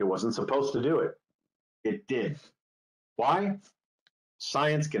 It wasn't supposed to do it. It did. Why?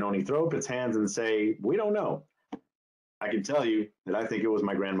 Science can only throw up its hands and say, we don't know. I can tell you that I think it was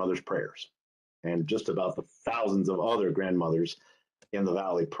my grandmother's prayers and just about the thousands of other grandmothers in the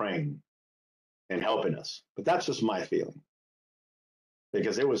valley praying and helping us. But that's just my feeling,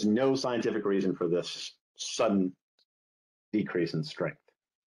 because there was no scientific reason for this sudden decrease in strength.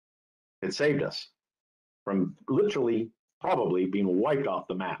 It saved us from literally probably being wiped off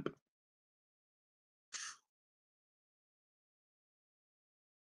the map.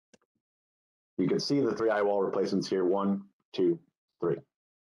 You can see the 3 eye wall replacements here, 1, 2, 3,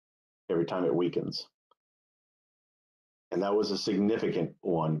 every time it weakens. And that was a significant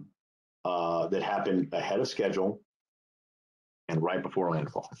one that happened ahead of schedule and right before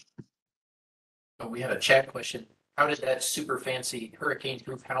landfall. Oh, we have a chat question. How did that super fancy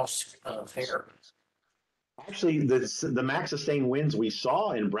hurricane-proof house fare? Actually, the max sustained winds we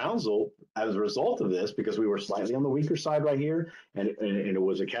saw in Brownsville as a result of this, because we were slightly on the weaker side right here, and it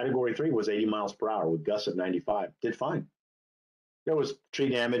was a category 3, was 80 miles per hour with gusts of 95. Did fine. There was tree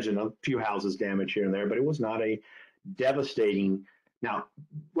damage and a few houses damaged here and there, but it was not a devastating. Now,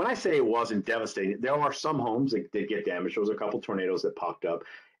 when I say it wasn't devastating, there are some homes that did get damaged. There was a couple tornadoes that popped up,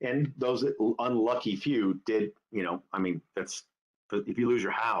 and those unlucky few did, I mean, that's, if you lose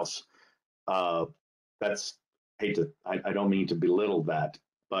your house, that's, I don't mean to belittle that,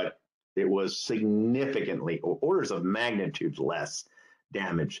 but it was significantly, or orders of magnitude less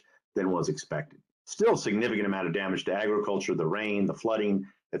damage than was expected. Still significant amount of damage to agriculture, the rain, the flooding,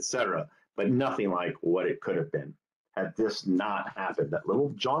 etc., but nothing like what it could have been had this not happened. That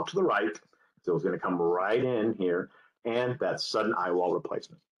little jaunt to the right, so it was going to come right in here, and that sudden eye wall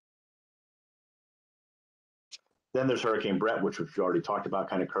replacement. Then there's Hurricane Brett, which we've already talked about,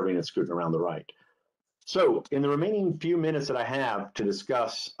 kind of curving and scooting around the right. So in the remaining few minutes that I have to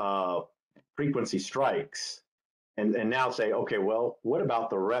discuss frequency strikes, and now say, okay, well, what about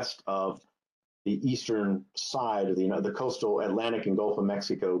the rest of the eastern side of the coastal Atlantic and Gulf of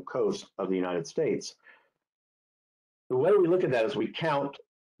Mexico coast of the United States? The way we look at that is we count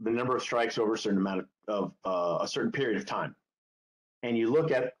the number of strikes over a certain amount of a certain period of time, and you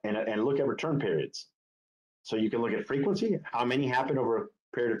look at and look at return periods. So you can look at frequency, how many happen over a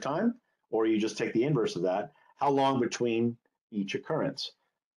period of time, or you just take the inverse of that, how long between each occurrence.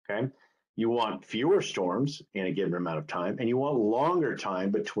 Okay, you want fewer storms in a given amount of time, and you want longer time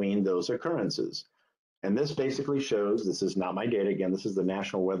between those occurrences. And this basically shows, this is not my data, again, this is the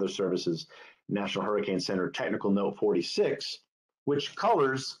National Weather Service's National Hurricane Center Technical Note 46, which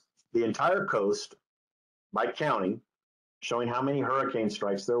colors the entire coast by county, showing how many hurricane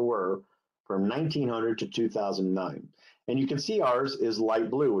strikes there were from 1900 to 2009. And you can see ours is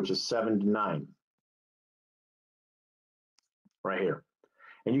light blue, which is 7 to 9, right here.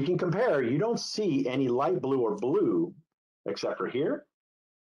 And you can compare, you don't see any light blue or blue, except for here,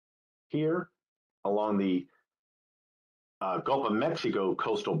 here, along the Gulf of Mexico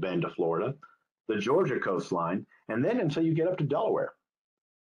coastal bend of Florida, the Georgia coastline, and then until you get up to Delaware.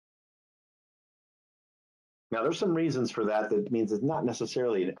 Now, there's some reasons for that. That means it's not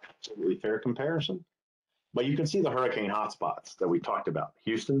necessarily an absolutely fair comparison, but you can see the hurricane hotspots that we talked about: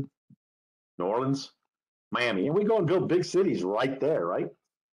 Houston, New Orleans, Miami, and we go and build big cities right there, right?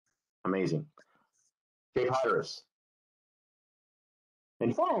 Amazing. Cape Hatteras.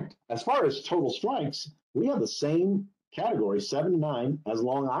 In fact, as far as total strikes, we have the same category, 7 to 9, as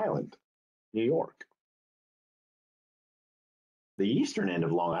Long Island, New York. The eastern end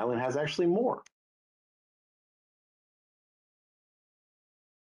of Long Island has actually more.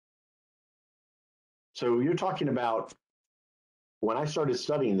 So you're talking about, when I started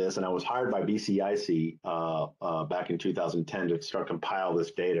studying this, and I was hired by BCIC back in 2010 to start compile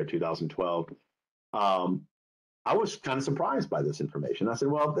this data, 2012, I was kind of surprised by this information. I said,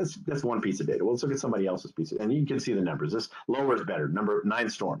 well, that's one piece of data. Well, let's look at somebody else's piece. And you can see the numbers. This lower is better. Number 9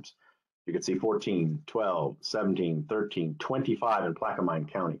 storms. You can see 14, 12, 17, 13, 25 in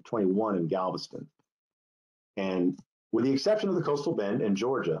Plaquemine County, 21 in Galveston. And with the exception of the coastal bend in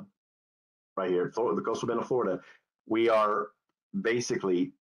Georgia, right here, the coastal bend of Florida, we are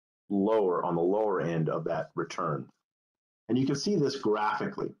basically lower, on the lower end of that return. And you can see this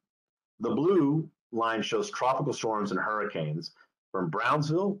graphically. The blue line shows tropical storms and hurricanes from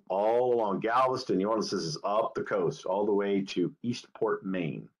Brownsville all along Galveston, New Orleans. This is up the coast all the way to Eastport,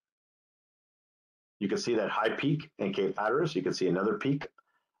 Maine. You can see that high peak in Cape Hatteras. You can see another peak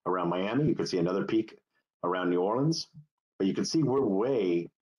around Miami. You can see another peak around New Orleans. But you can see we're way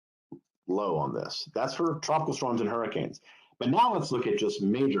low on this. That's for tropical storms and hurricanes. But now let's look at just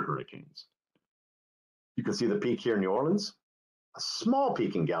major hurricanes. You can see the peak here in New Orleans, a small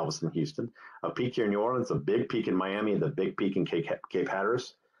peak in Galveston, Houston, a peak here in New Orleans, a big peak in Miami, and the big peak in Cape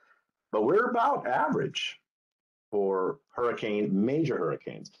Hatteras. But we're about average for major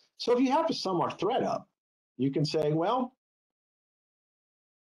hurricanes. So if you have to sum our thread up, you can say, well,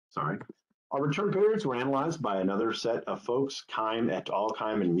 our return periods were analyzed by another set of folks, Keim et al.,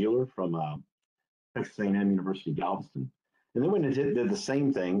 Keim and Mueller from Texas A&M University, Galveston. And then we did the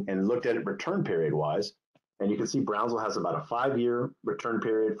same thing and looked at it return period wise. And you can see Brownsville has about a 5-year return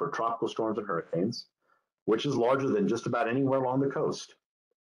period for tropical storms and hurricanes, which is larger than just about anywhere along the coast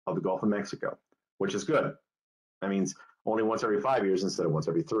of the Gulf of Mexico, which is good. That means only once every 5 years instead of once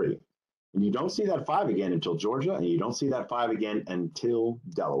every 3. And you don't see that 5 again until Georgia, and you don't see that 5 again until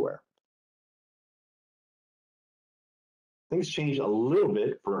Delaware. Things change a little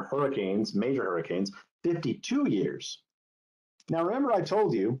bit for hurricanes, major hurricanes, 52 years. Now, remember I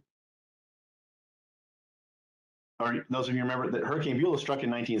told you, or those of you remember that Hurricane Beulah struck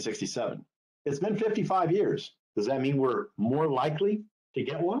in 1967. It's been 55 years. Does that mean we're more likely to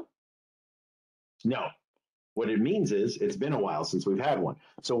get one? No. What it means is it's been a while since we've had one.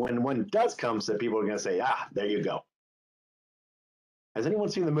 So when one does come, so people are going to say, there you go. Has anyone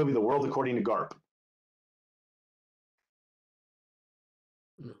seen the movie The World According to Garp?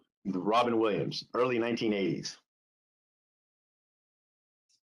 Robin Williams, early 1980s.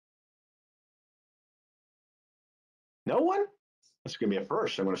 No one? That's going to be a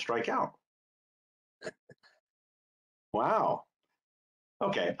first. I'm going to strike out. Wow.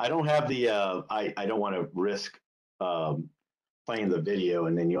 Okay, I don't have the, I don't want to risk playing the video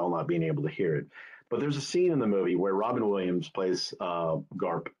and then you all not being able to hear it. But there's a scene in the movie where Robin Williams plays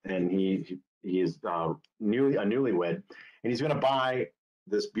Garp, and he is a newlywed, and he's going to buy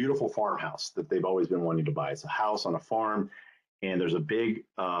this beautiful farmhouse that they've always been wanting to buy. It's a house on a farm, and there's a big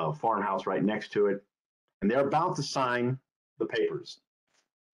farmhouse right next to it, and they're about to sign the papers.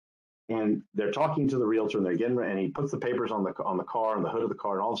 And they're talking to the realtor, and they're getting ready, and he puts the papers on the car, on the hood of the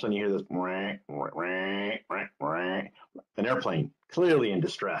car, and all of a sudden you hear this an airplane, clearly in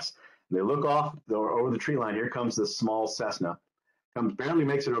distress. And they look off over the tree line. Here comes this small Cessna, barely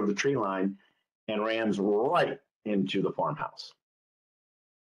makes it over the tree line, and rams right into the farmhouse.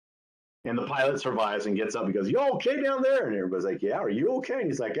 And the pilot survives and gets up and goes, "You okay down there?" And everybody's like, "Yeah, are you okay?" And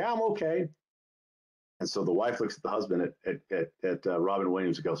he's like, "Yeah, I'm okay." And so the wife looks at the husband at Robin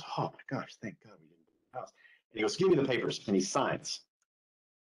Williams and goes, "Oh my gosh, thank God we didn't do the house." And he goes, "Give me the papers," and he signs.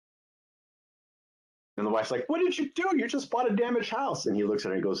 And the wife's like, what did you do? You just bought a damaged house. And he looks at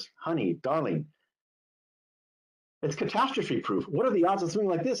her and goes, honey, darling, it's catastrophe proof. What are the odds of something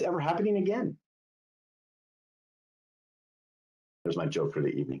like this ever happening again? There's my joke for the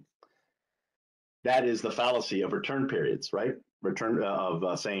evening. That is the fallacy of return periods, right? Return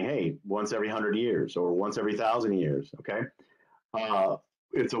of saying, hey, once every 100 years or once every 1,000 years, okay?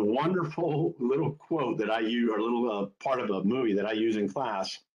 It's a wonderful little quote that I use, or a little part of a movie that I use in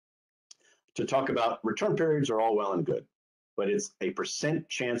class to talk about return periods are all well and good, but it's a percent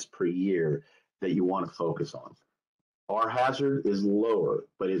chance per year that you want to focus on. Our hazard is lower,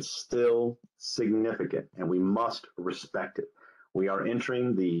 but it's still significant, and we must respect it. We are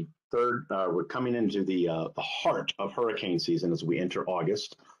entering the we're coming into the heart of hurricane season as we enter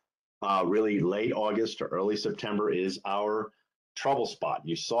August. Really late August or early September is our trouble spot.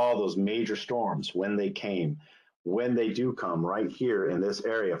 You saw those major storms when they came. When they do come right here in this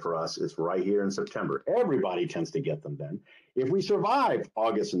area for us, it's right here in September. Everybody tends to get them then. If we survive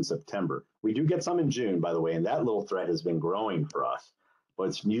August and September, we do get some in June, by the way, and that little threat has been growing for us, but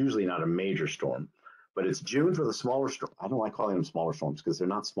it's usually not a major storm. But it's June for the smaller storm. I don't like calling them smaller storms because they're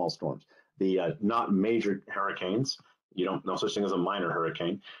not small storms. The not major hurricanes. No such thing as a minor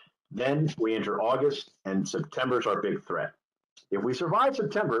hurricane. Then we enter August, and September is our big threat. If we survive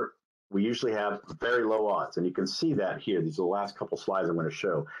September, we usually have very low odds, and you can see that here. These are the last couple slides I'm going to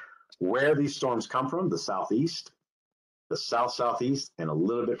show. Where these storms come from, the southeast, the south-southeast, and a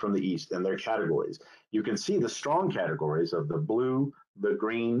little bit from the east, and their categories. You can see the strong categories of the blue, the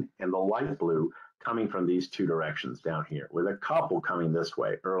green, and the light blue coming from these two directions down here, with a couple coming this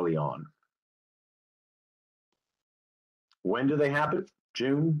way early on. When do they happen?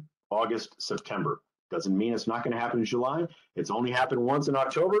 June, August, September. Doesn't mean it's not going to happen in July. It's only happened once in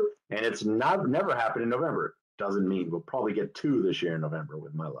October, and it's never happened in November. Doesn't mean we'll probably get 2 this year in November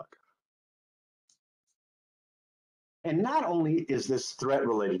with my luck. And not only is this threat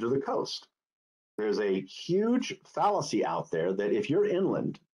related to the coast, there's a huge fallacy out there that if you're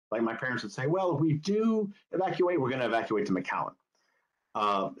inland, like my parents would say, well, if we do evacuate, we're going to evacuate to McAllen.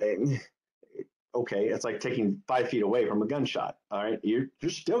 Okay, it's like taking 5 feet away from a gunshot. All right, you're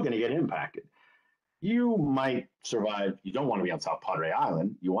still going to get impacted. You might survive. You don't want to be on South Padre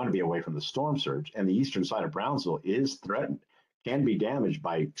Island. You want to be away from the storm surge. And the eastern side of Brownsville is threatened, can be damaged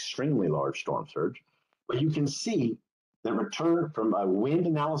by extremely large storm surge. But you can see that return from a wind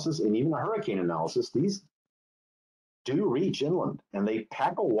analysis and even a hurricane analysis, these do reach inland, and they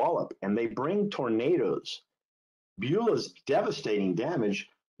pack a wallop, and they bring tornadoes. Beulah's devastating damage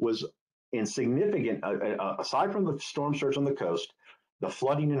was insignificant, aside from the storm surge on the coast, the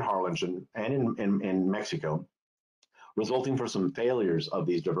flooding in Harlingen and in Mexico, resulting from some failures of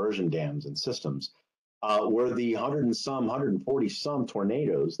these diversion dams and systems, were the 140 some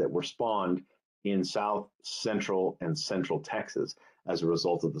tornadoes that were spawned in south, central, and central Texas as a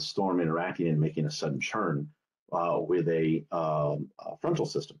result of the storm interacting and making a sudden churn with a frontal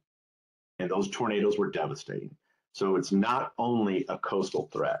system. And those tornadoes were devastating. So it's not only a coastal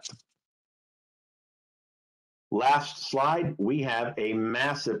threat. Last slide, we have a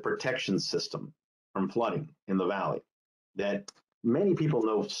massive protection system from flooding in the valley that many people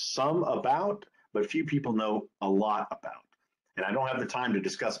know some about, but few people know a lot about. And I don't have the time to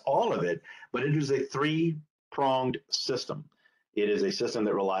discuss all of it, but it is a 3-pronged system. It is a system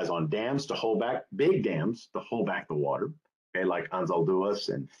that relies on dams to hold back, big dams to hold back the water, okay, like Anzalduas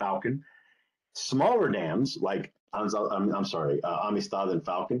and Falcon. Smaller dams like Amistad and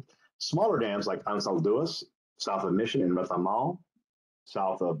Falcon. Smaller dams like Anzalduas, south of Mission, and Retamal,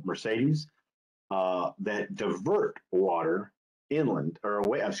 south of Mercedes, that divert water inland or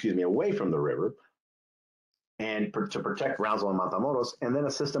away from the river, and to protect Brownsville and Matamoros, and then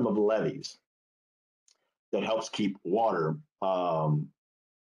a system of levees that helps keep water. 4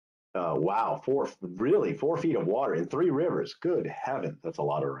 feet of water in 3 rivers. Good heaven, that's a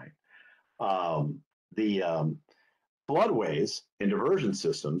lot of rain. The floodways and diversion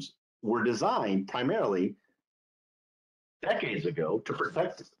systems were designed primarily decades ago to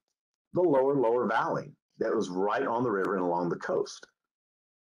protect the lower valley that was right on the river and along the coast.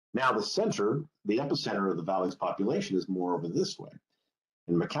 Now the epicenter of the valley's population is more over this way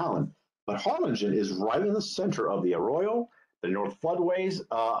in McAllen, but Harlingen is right in the center of the arroyo, the North Floodways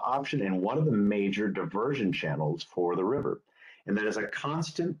option, and one of the major diversion channels for the river. And that is a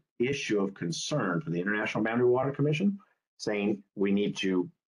constant issue of concern for the International Boundary Water Commission, saying we need to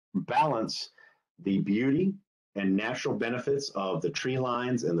balance the beauty and natural benefits of the tree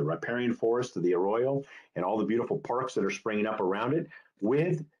lines and the riparian forest of the arroyo and all the beautiful parks that are springing up around it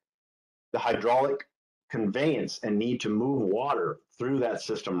with the hydraulic conveyance and need to move water through that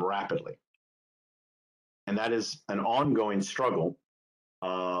system rapidly. And that is an ongoing struggle,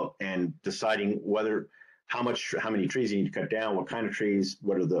 and deciding how many trees you need to cut down, what kind of trees,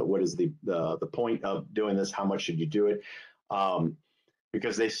 what is the point of doing this, how much should you do it,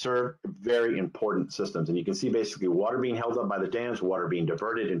 because they serve very important systems. And you can see basically water being held up by the dams, water being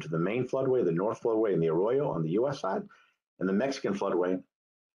diverted into the main floodway, the north floodway, and the arroyo on the U.S. side, and the Mexican floodway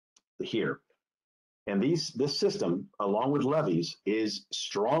here. And this system, along with levees, is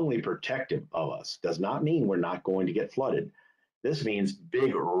strongly protective of us. Does not mean we're not going to get flooded. This means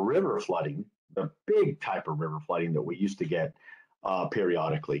big river flooding, the big type of river flooding that we used to get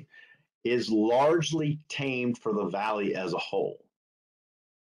periodically, is largely tamed for the valley as a whole.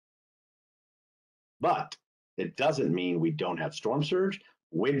 But it doesn't mean we don't have storm surge,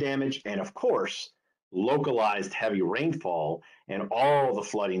 wind damage, and of course, localized heavy rainfall, and all the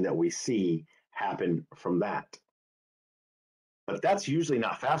flooding that we see happen from that. But that's usually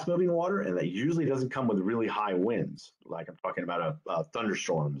not fast moving water, and that usually doesn't come with really high winds, like I'm talking about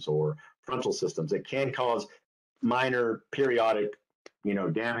thunderstorms or frontal systems. It can cause minor periodic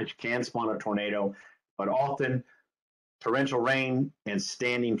damage, can spawn a tornado, but often torrential rain and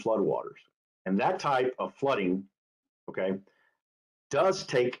standing floodwaters. And that type of flooding, okay, does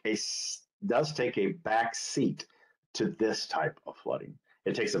take a back seat to this type of flooding.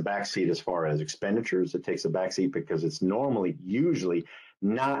 It takes a back seat as far as expenditures. It takes a back seat because it's usually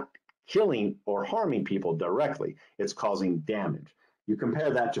not killing or harming people directly. It's causing damage. You compare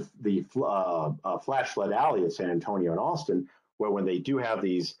that to the flash flood alley at San Antonio and Austin, where when they do have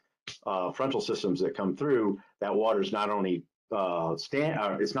these frontal systems that come through, that water is not only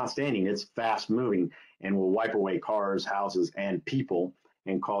it's not standing, it's fast moving and will wipe away cars, houses, and people,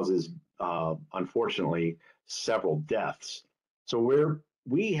 and causes, unfortunately, several deaths. So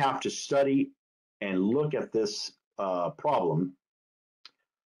we have to study and look at this problem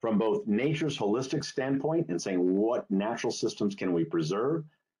from both nature's holistic standpoint and saying what natural systems can we preserve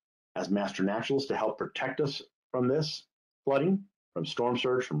as master naturalists to help protect us from this flooding, from storm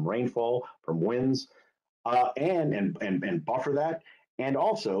surge, from rainfall, from winds, and buffer that. And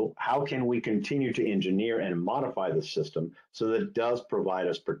also, how can we continue to engineer and modify the system so that it does provide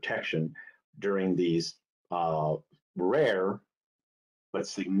us protection during these rare but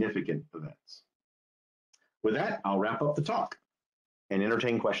significant events. With that, I'll wrap up the talk and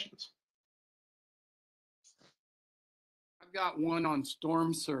entertain questions. I've got one on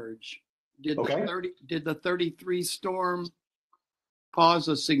storm surge. Did Okay. the 33 storm cause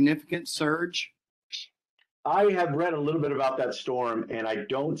a significant surge? I have read a little bit about that storm, and I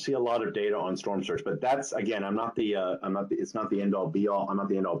don't see a lot of data on storm surge. But that's, again, it's not the end all be all. I'm not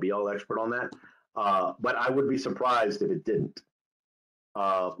the end all be all expert on that. But I would be surprised if it didn't.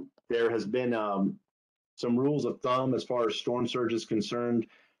 There has been some rules of thumb as far as storm surge is concerned,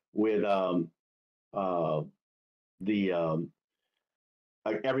 with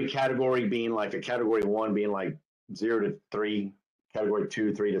every category being like a category 1 being like 0 to 3, category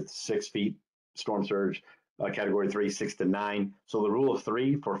 2 3 to 6 feet storm surge, category 3 6 to 9. So the rule of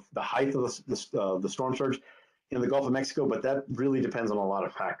 3 for the height of the storm surge in the Gulf of Mexico, but that really depends on a lot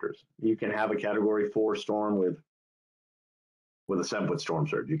of factors. You can have a category 4 storm with a 7-foot storm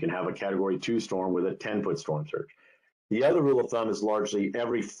surge. You can have a category 2 storm with a 10-foot storm surge. The other rule of thumb is largely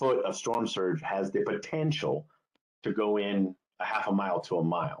every foot of storm surge has the potential to go in a half a mile to a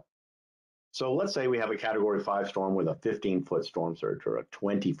mile. So let's say we have a category 5 storm with a 15-foot storm surge or a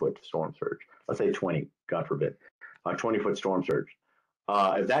 20-foot storm surge. Let's say 20, God forbid, a 20-foot storm surge.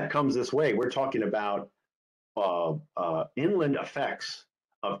 If that comes this way, we're talking about inland effects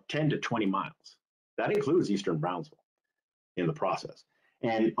of 10 to 20 miles. That includes eastern Brownsville in the process.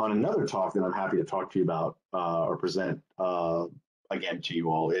 And on another talk that I'm happy to talk to you about or present again to you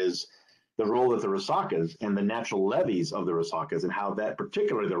all is the role that the Resacas and the natural levees of the Resacas, and how that,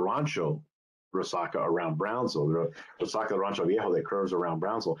 particularly the Rancho Resaca around Brownsville, the Resaca Rancho Viejo that curves around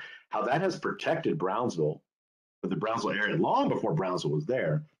Brownsville, how that has protected Brownsville, the Brownsville area, long before Brownsville was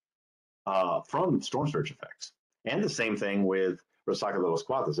there, from storm surge effects. And the same thing with Resaca de los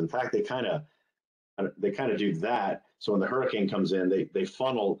Cuatros. In fact, they kind of do that. So when the hurricane comes in, they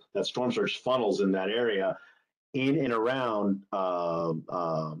funnel, that storm surge funnels in that area in and around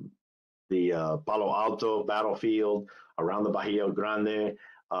the Palo Alto battlefield, around the Bahia Grande,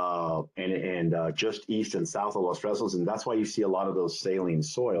 and just east and south of Los Fresnos. And that's why you see a lot of those saline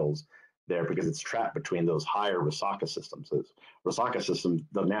soils there, because it's trapped between those higher Resaca systems. So Resaca system,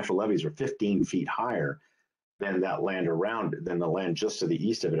 the natural levees are 15 feet higher than that land around it, than the land just to the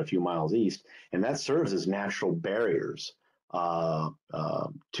east of it, a few miles east. And that serves as natural barriers to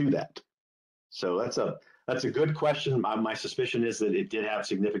that. So that's a good question. My suspicion is that it did have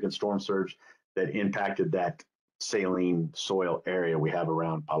significant storm surge. that impacted that saline soil area we have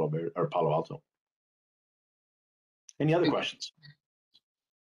around Palo Alto. Any other questions?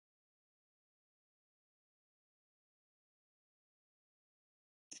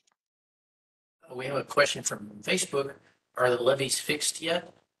 We have a question from Facebook. Are the levees fixed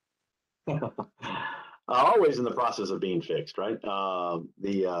yet? Always in the process of being fixed, right?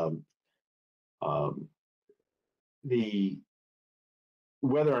 The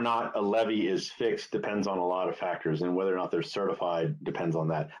whether or not a levee is fixed depends on a lot of factors, and whether or not they're certified depends on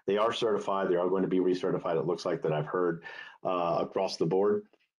that. They are certified. They are going to be recertified. It looks like that I've heard across the board.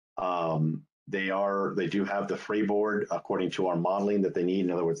 They do have the freeboard according to our modeling that they need.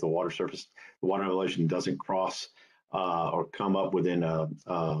 In other words, the water surface, the water elevation doesn't cross or come up within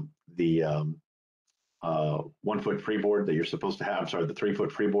the 1 foot freeboard that you're supposed to have. I'm sorry, the 3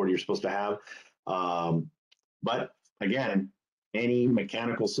 foot freeboard you're supposed to have. But again, any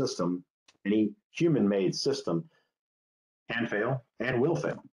mechanical system, any human-made system can fail and will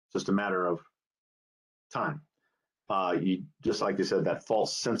fail. It's just a matter of time. You just like they said, that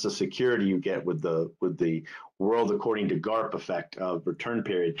false sense of security you get with the world according to GARP effect of return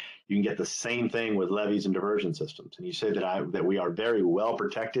period. You can get the same thing with levees and diversion systems. And you say that we are very well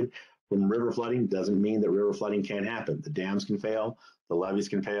protected from river flooding. Doesn't mean that river flooding can't happen. The dams can fail, the levees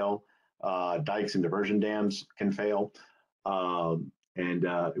can fail, dikes and diversion dams can fail. And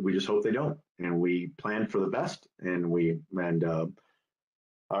we just hope they don't. And we plan for the best, and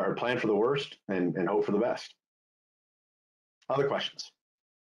our plan for the worst, and hope for the best. Other questions?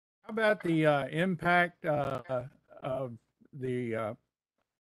 How about the impact of the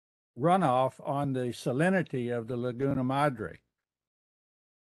runoff on the salinity of the Laguna Madre?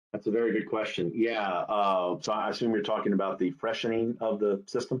 That's a very good question. Yeah. So I assume you're talking about the freshening of the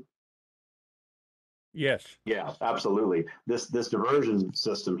system? Yes. Yeah, absolutely. This diversion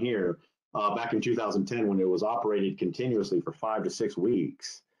system here, back in 2010, when it was operated continuously for 5 to 6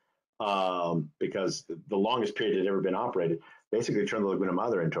 weeks, because the longest period it had ever been operated, basically turned the Laguna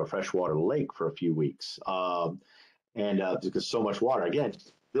Madre into a freshwater lake for a few weeks. Because so much water. Again,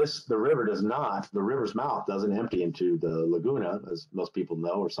 the river's mouth doesn't empty into the Laguna, as most people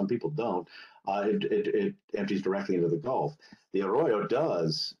know, or some people don't. It empties directly into the Gulf. The Arroyo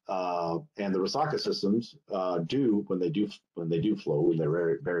does, and the Resaca systems do when they do flow, when they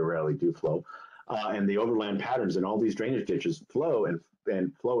very, very rarely do flow. And the overland patterns and all these drainage ditches flow and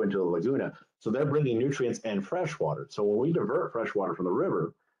flow into the Laguna. So they're bringing nutrients and fresh water. So when we divert fresh water from the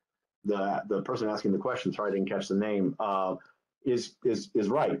river, the person asking the question, sorry I didn't catch the name, is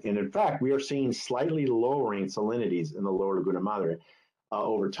right. And in fact, we are seeing slightly lowering salinities in the lower Laguna Madre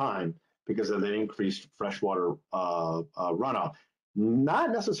over time because of the increased freshwater runoff.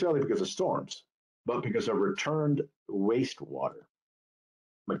 Not necessarily because of storms, but because of returned wastewater.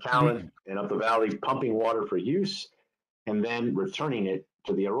 McAllen and up the valley pumping water for use and then returning it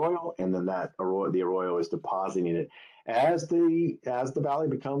to the arroyo, and then the arroyo is depositing it. As the valley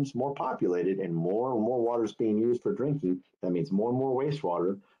becomes more populated and more water is being used for drinking, that means more and more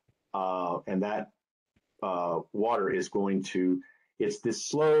wastewater, and that water is going to, it's this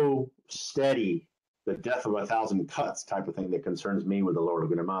slow, steady, the death of 1,000 cuts type of thing that concerns me with the lower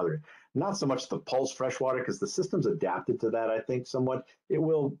Laguna Madre. Not so much the pulse freshwater, because the system's adapted to that, I think, somewhat. It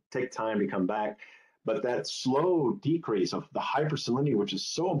will take time to come back. But that slow decrease of the hypersalinity, which is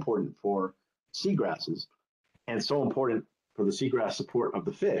so important for seagrasses and so important for the seagrass support of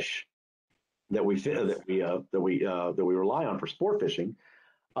the fish that we rely on for sport fishing,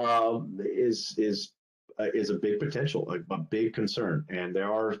 is a big potential, a big concern. And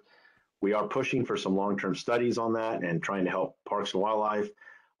we are pushing for some long-term studies on that and trying to help Parks and Wildlife,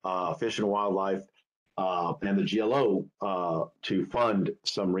 Fish and Wildlife, and the GLO to fund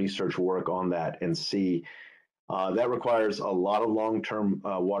some research work on that and see. That requires a lot of long-term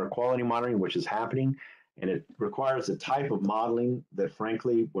water quality monitoring, which is happening, and it requires a type of modeling that,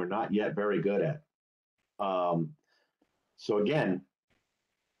 frankly, we're not yet very good at. So again,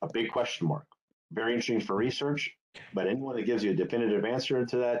 a big question mark. Very interesting for research, but anyone that gives you a definitive answer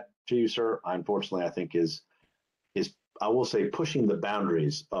to that, to you, sir, unfortunately, I think is I will say pushing the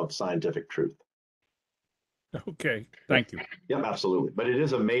boundaries of scientific truth. Okay, thank you. Yep, absolutely. But it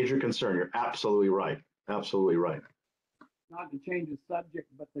is a major concern. You're absolutely right. Absolutely right. Not to change the subject,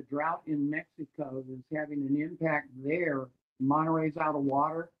 but the drought in Mexico is having an impact there. Monterey's out of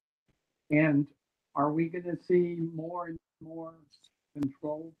water. And are we going to see more and more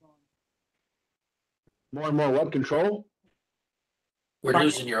controls on? More and more what control? We're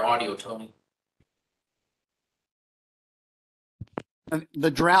losing your audio, Tony.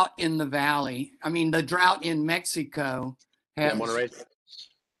 The drought in the valley, the drought in Mexico has. Yeah, Monterey.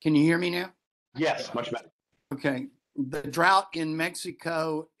 Can you hear me now? Yes, much better. Okay. The drought in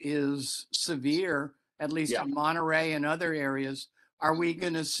Mexico is severe, at least Yeah. in Monterey and other areas. Are we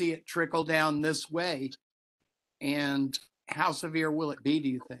going to see it trickle down this way? And how severe will it be, do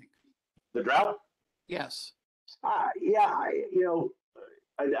you think? The drought? Yes.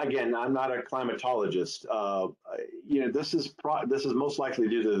 Again, I'm not a climatologist. This is most likely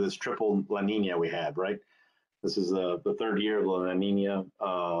due to this triple La Nina we had, right? This is the third year of La Nina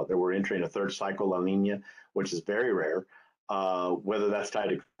that we're entering a third cycle La Nina, which is very rare. Whether that's tied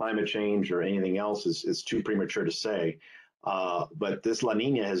to climate change or anything else is too premature to say. But this La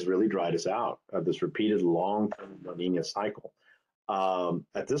Nina has really dried us out. This repeated long-term La Nina cycle.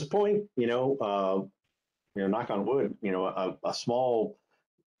 At this point, knock on wood, a small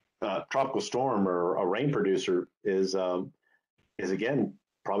tropical storm or a rain producer is again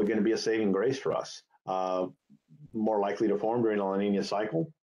probably going to be a saving grace for us. More likely to form during a La Nina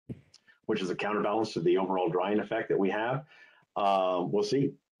cycle, which is a counterbalance to the overall drying effect that we have. We'll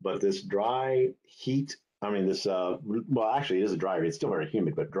see. But this dry heat, actually it is a drier. It's still very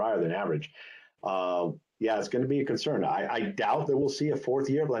humid, but drier than average. It's going to be a concern. I doubt that we'll see a fourth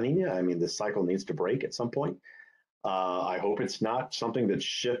year of La Nina. I mean, this cycle needs to break at some point. I hope it's not something that's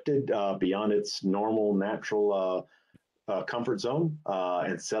shifted beyond its normal, natural comfort zone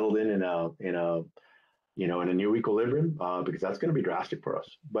and settled in a new equilibrium because that's going to be drastic for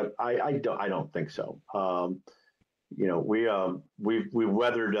us. But I don't think so. We've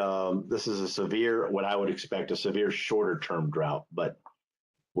weathered. This is a severe, what I would expect, a severe shorter term drought, but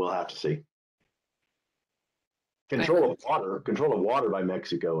we'll have to see. Control of water by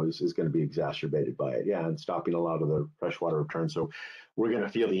Mexico is going to be exacerbated by it. Yeah, and stopping a lot of the freshwater return. So we're going to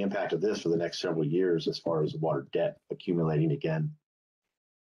feel the impact of this for the next several years as far as water debt accumulating again.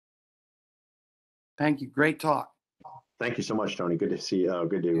 Thank you. Great talk. Thank you so much, Tony. Good to see.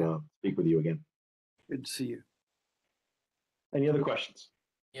 Good to speak with you again. Good to see you. Any other questions?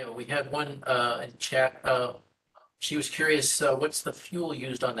 Yeah, we had one in chat. She was curious, what's the fuel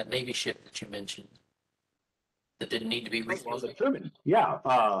used on that Navy ship that you mentioned that didn't need to be refueled? Yeah,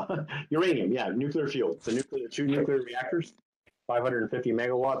 uranium. Yeah, nuclear fuel. The two nuclear reactors, 550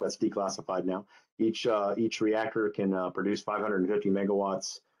 megawatt. That's declassified now. Each reactor can produce 550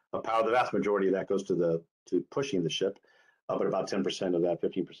 megawatts of power. The vast majority of that goes to pushing the ship, but about 10% of that,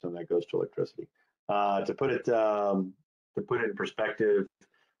 15% of that goes to electricity. To put it in perspective,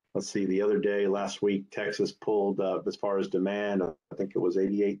 let's see. The other day, last week, Texas pulled as far as demand. I think it was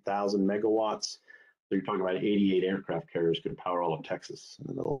 88,000 megawatts. So you're talking about 88 aircraft carriers could power all of Texas in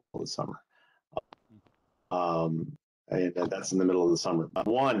the middle of the summer. And that's in the middle of the summer.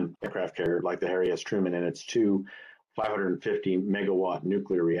 One aircraft carrier like the Harry S. Truman and its two 550 megawatt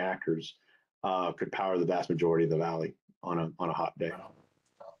nuclear reactors could power the vast majority of the valley on a hot day.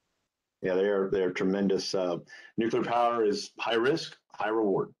 Yeah, they're tremendous. Nuclear power is high risk, high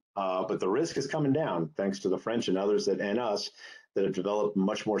reward. But the risk is coming down thanks to the French and others and us that have developed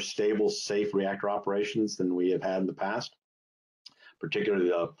much more stable, safe reactor operations than we have had in the past, particularly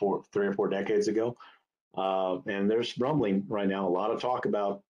 3 or 4 decades ago. And there's rumbling right now, a lot of talk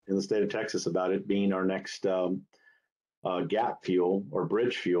about in the state of Texas about it being our next gap fuel or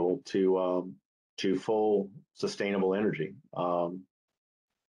bridge fuel to full sustainable energy.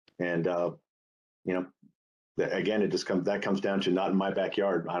 Again, that comes down to not in my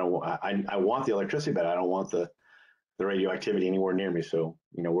backyard. I want the electricity, but I don't want the radioactivity anywhere near me. So,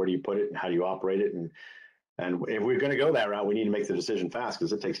 where do you put it and how do you operate it? And if we're going to go that route, we need to make the decision fast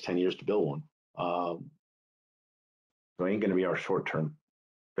because it takes 10 years to build one. So it ain't going to be our short-term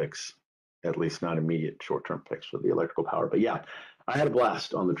fix, at least not immediate short-term fix for the electrical power. But yeah, I had a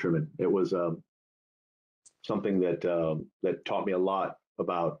blast on the Truman. It was something that taught me a lot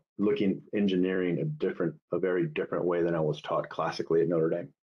about engineering a very different way than I was taught classically at Notre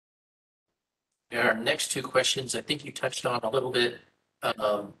Dame. Our next two questions, I think you touched on a little bit.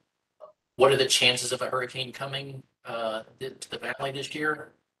 What are the chances of a hurricane coming to the valley this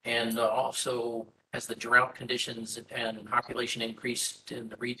year? And also, has the drought conditions and population increased in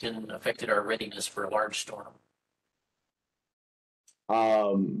the region affected our readiness for a large storm?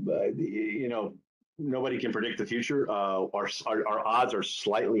 Nobody can predict the future. Our odds are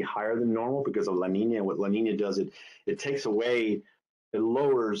slightly higher than normal because of La Nina. And what La Nina does, it takes away, it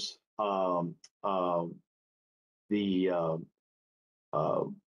lowers the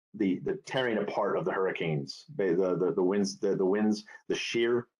tearing apart of the hurricanes. The winds, the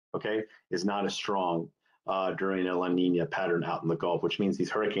shear, is not as strong during a La Nina pattern out in the Gulf, which means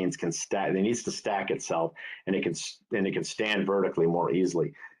these hurricanes can stack. It needs to stack itself, and it can stand vertically more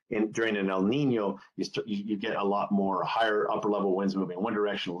easily. during an El Nino, you get a lot more higher upper level winds moving one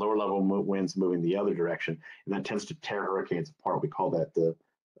direction, lower level winds moving the other direction, and that tends to tear hurricanes apart. We call that the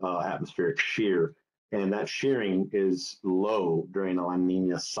atmospheric shear, and that shearing is low during a La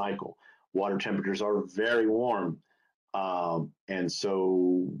Nina cycle. Water temperatures are very warm, and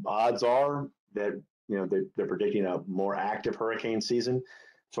so odds are that they're predicting a more active hurricane season.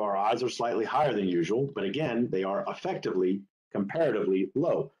 So our odds are slightly higher than usual, but again, they are effectively comparatively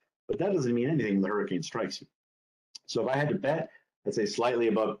low. But that doesn't mean anything when the hurricane strikes you. So if I had to bet, I'd say slightly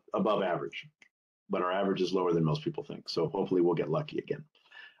above average, but our average is lower than most people think. So hopefully we'll get lucky again.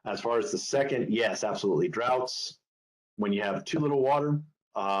 As far as the second, yes, absolutely. Droughts, when you have too little water,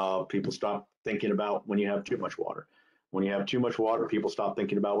 people stop thinking about when you have too much water. When you have too much water, people stop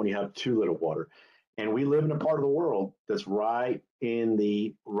thinking about when you have too little water. And we live in a part of the world that's right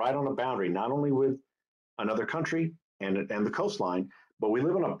on a boundary, not only with another country and the coastline, but we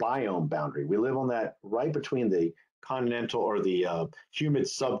live on a biome boundary. We live on that right between the continental or the humid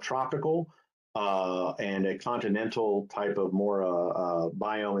subtropical and a continental type of more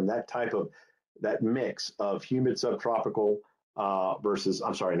biome, and that mix of humid subtropical versus,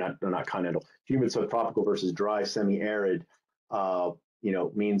 I'm sorry, not continental, humid subtropical versus dry semi-arid,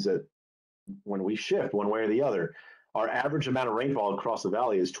 means that when we shift one way or the other, our average amount of rainfall across the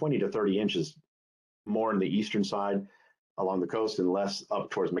valley is 20 to 30 inches more on the eastern side along the coast and less up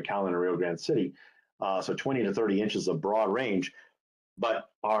towards McAllen and Rio Grande City. So 20 to 30 inches of broad range, but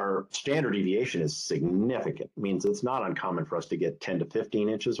our standard deviation is significant. It means it's not uncommon for us to get 10 to 15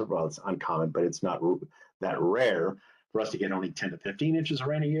 inches, well, it's uncommon, but it's not that rare for us to get only 10 to 15 inches of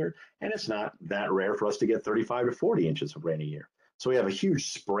rain a year. And it's not that rare for us to get 35 to 40 inches of rain a year. So we have a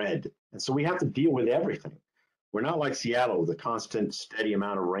huge spread. And so we have to deal with everything. We're not like Seattle with a constant, steady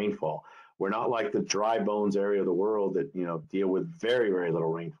amount of rainfall. We're not like the dry bones area of the world that deal with very, very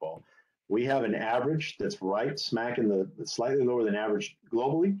little rainfall. We have an average that's right smack in the slightly lower than average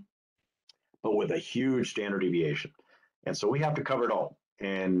globally, but with a huge standard deviation. And so we have to cover it all.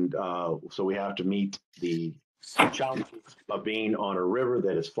 And so we have to meet the challenges of being on a river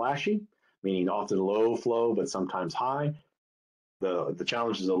that is flashy, meaning often low flow, but sometimes high. The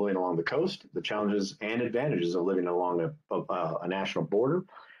challenges of living along the coast, the challenges and advantages of living along a national border,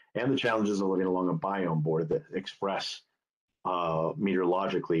 and the challenges of living along a biome border that express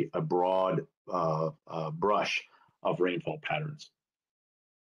meteorologically a broad brush of rainfall patterns.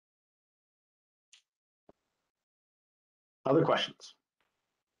 Other questions?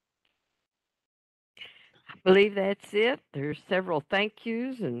 I believe that's it. There's several thank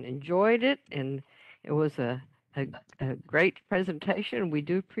yous and enjoyed it. And it was a great presentation. We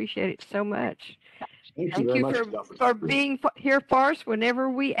do appreciate it so much. Thank Thank very you much for being here for us whenever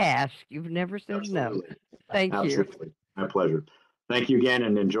we ask. You've never said Absolutely. no. Thank you. Absolutely. My pleasure. Thank you again,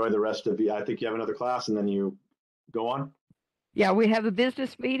 and enjoy the rest of I think you have another class, and then you go on. Yeah, we have a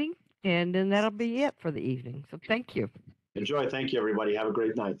business meeting, and then that'll be it for the evening. So thank you. Enjoy. Thank you, everybody. Have a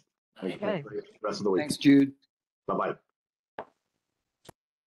great night. Okay. Rest of the week. Thanks, Jude. Bye-bye.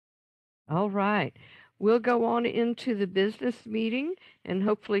 All right. We'll go on into the business meeting and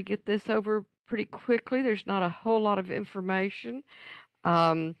hopefully get this over pretty quickly. There's not a whole lot of information.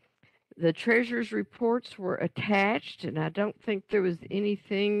 The treasurer's reports were attached, and I don't think there was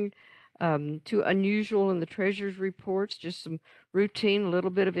anything too unusual in the treasurer's reports, just some routine, a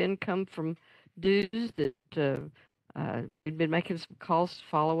little bit of income from dues that we'd been making some calls to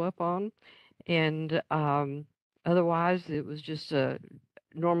follow up on. And otherwise, it was just a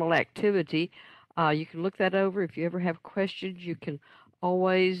normal activity. You can look that over. If you ever have questions, you can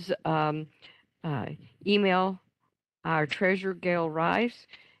always email our treasurer, Gail Rice.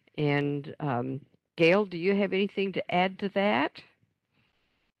 And Gail, do you have anything to add to that?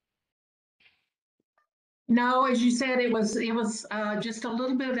 No, as you said, it was just a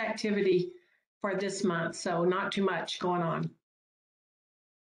little bit of activity for this month, so not too much going on.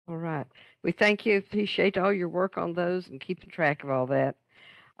 All right. We thank you. Appreciate all your work on those and keeping track of all that.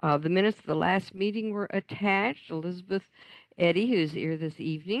 The minutes of the last meeting were attached. Elizabeth Eddy, who's here this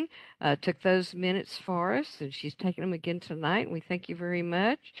evening, took those minutes for us, and she's taking them again tonight, and we thank you very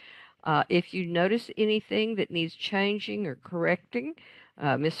much. If you notice anything that needs changing or correcting,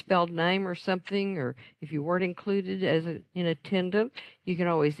 misspelled name or something, or if you weren't included as an attendant, you can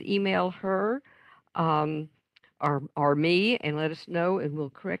always email her or me and let us know, and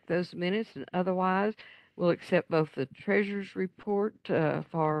we'll correct those minutes. And otherwise, we'll accept both the treasurer's report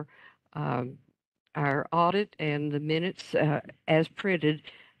for our audit and the minutes as printed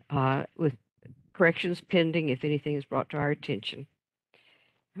with corrections pending if anything is brought to our attention.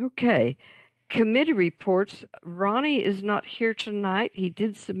 Okay. committee reports. Ronnie is not here tonight. He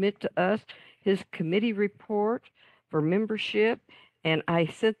did submit to us his committee report for membership, and I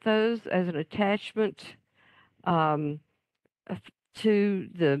sent those as an attachment um, to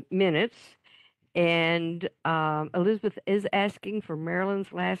the minutes. And Elizabeth is asking for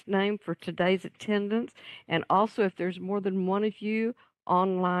Marilyn's last name for today's attendance. And also, if there's more than one of you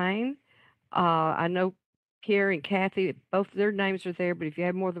online, I know Pierre and Kathy, both their names are there, but if you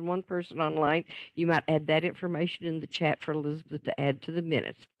have more than one person online, you might add that information in the chat for Elizabeth to add to the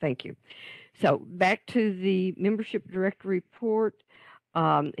minutes. Thank you. So back to the membership director report.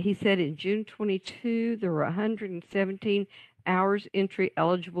 He said in June 22, there were 117 hours entry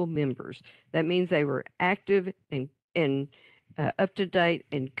eligible members. That means they were active and up to date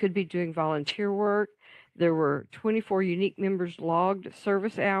and could be doing volunteer work. There were 24 unique members logged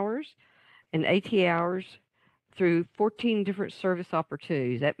service hours and AT hours through 14 different service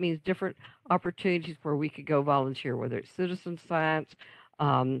opportunities. That means different opportunities where we could go volunteer, whether it's citizen science,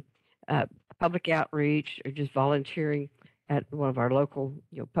 um, public outreach, or just volunteering at one of our local,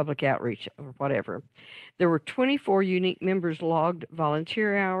 public outreach or whatever. There were 24 unique members logged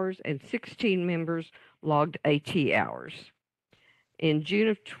volunteer hours and 16 members logged AT hours. In June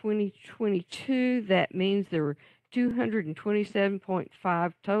of 2022, that means there were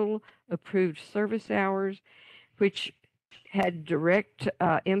 227.5 total approved service hours, which had direct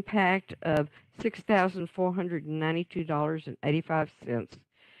impact of $6,492.85.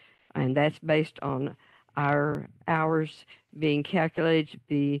 And that's based on our hours being calculated to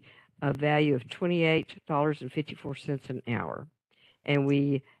be a value of $28.54 an hour. And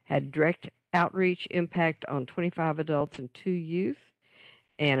we had direct outreach impact on 25 adults and 2 youth,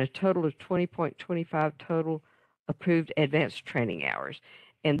 and a total of 20.25 total approved advanced training hours.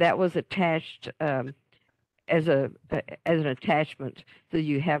 And that was attached as an attachment, so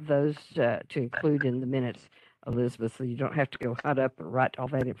you have those to include in the minutes, Elizabeth, so you don't have to go hunt up and write all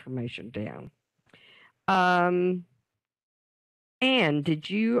that information down. And did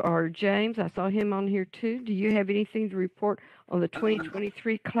you or James, I saw him on here too, do you have anything to report on the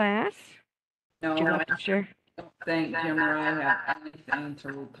 2023 class? No, Would you like to share? I don't think Jim or I have anything to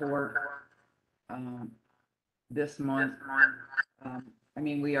report this month. I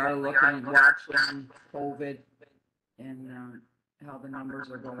mean, we are watching COVID and how the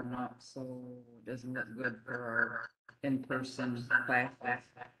numbers are going up, so it doesn't look good for our in-person classes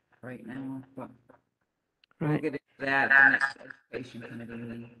right now, but we'll get into that at the next education committee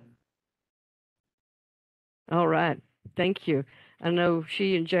meeting. All right, thank you. I know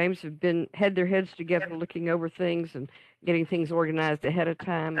she and James have had their heads together looking over things and getting things organized ahead of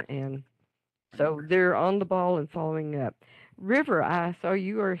time, and so they're on the ball and following up. River, I saw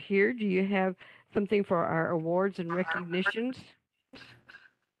you are here. Do you have something for our awards and recognitions?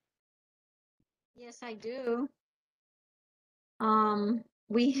 Yes, I do.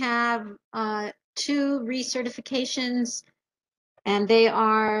 We have 2 recertifications, and they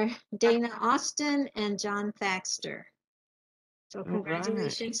are Dana Austin and John Thaxter. So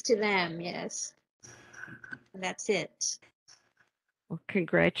congratulations to them, yes. And that's it. Well,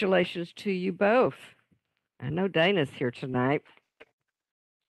 congratulations to you both. I know Dana's here tonight.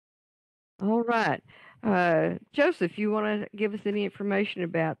 All right. Joseph, you want to give us any information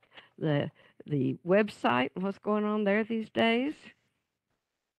about the website and what's going on there these days?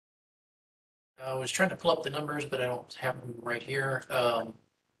 I was trying to pull up the numbers, but I don't have them right here.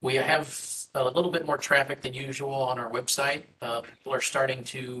 We have a little bit more traffic than usual on our website. People are starting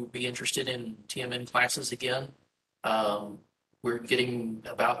to be interested in TMN classes again. We're getting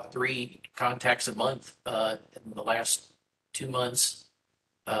about 3 contacts a month in the last 2 months.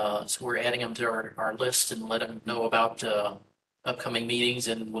 So we're adding them to our list and let them know about upcoming meetings,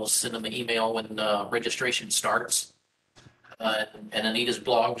 and we'll send them an email when registration starts. And Anita's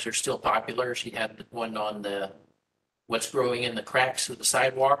blogs are still popular. She had one on what's growing in the cracks of the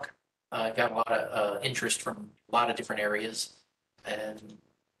sidewalk. Got a lot of interest from a lot of different areas, and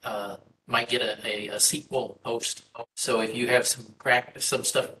might get a sequel post. So if you have some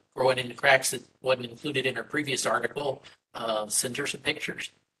stuff growing in the cracks that wasn't included in her previous article, send her some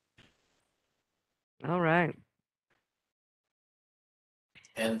pictures. All right.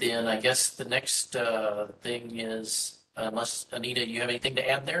 And then I guess the next thing is, unless Anita, you have anything to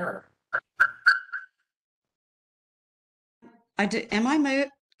add there? I do. Am I mute?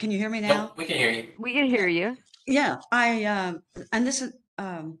 Can you hear me now? No, we can hear you. We can hear you. Yeah, and this is,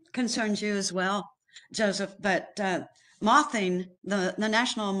 concerns you as well, Joseph, but mothing, the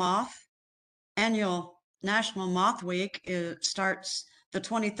National Annual National Moth Week starts the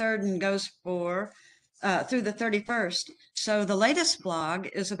 23rd and goes for through the 31st. So the latest blog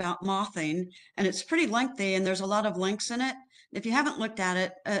is about mothing, and it's pretty lengthy, and there's a lot of links in it. If you haven't looked at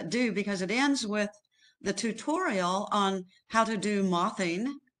it, do, because it ends with the tutorial on how to do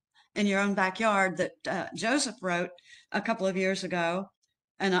mothing in your own backyard that Joseph wrote a couple of years ago.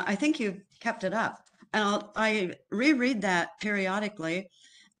 And I think you've kept it up. And I reread that periodically.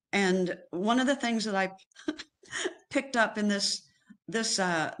 And one of the things that I picked up in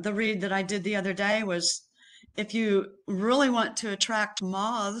the read that I did the other day was, if you really want to attract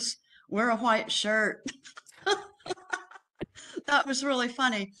moths, wear a white shirt. That was really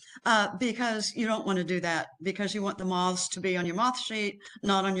funny, because you don't want to do that, because you want the moths to be on your moth sheet,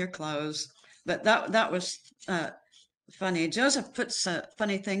 not on your clothes. But that was funny. Joseph puts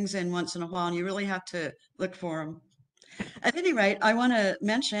funny things in once in a while, and you really have to look for them. At any rate, I want to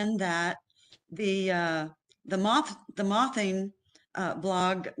mention that the mothing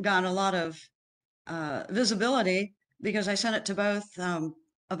blog got a lot of visibility because I sent it to both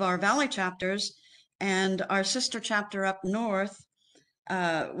of our valley chapters, and our sister chapter up north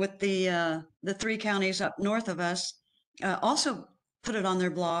with the 3 counties up north of us also put it on their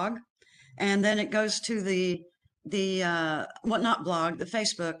blog, and then it goes to the well, not blog, the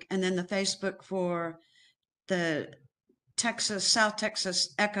Facebook, and then the Facebook for the South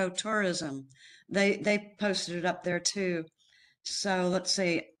Texas ecotourism. They posted it up there too. So let's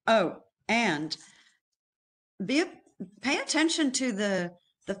see. Oh, and pay attention to the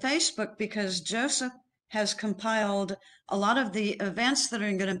Facebook, because Joseph has compiled a lot of the events that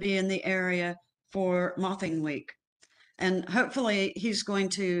are going to be in the area for Mothing Week. And hopefully he's going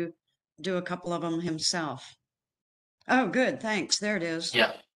to do a couple of them himself. Oh, good. Thanks. There it is.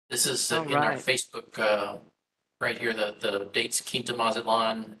 Yeah, this is All in our right. Facebook, right here, the dates: Quinta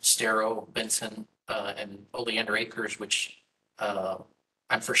Mazatlan, Stero, Benson, and Oleander Acres, which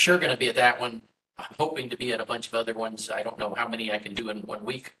I'm for sure going to be at that one. I'm hoping to be at a bunch of other ones. I don't know how many I can do in 1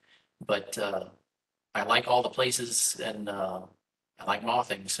 week, but I like all the places, and I like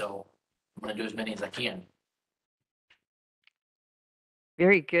mothing, so I'm going to do as many as I can.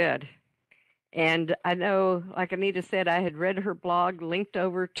 Very good. And I know, like Anita said, I had read her blog, linked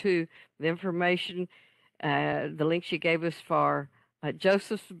over to the information, the link she gave us for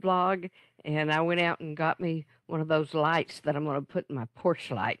Joseph's blog, and I went out and got me one of those lights that I'm going to put in my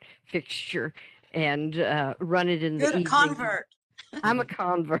porch light fixture and run it in the Good, a evening. convert. I'm a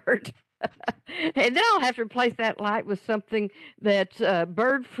convert. And then I'll have to replace that light with something that's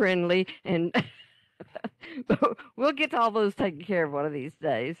bird friendly, and we'll get to all those taken care of one of these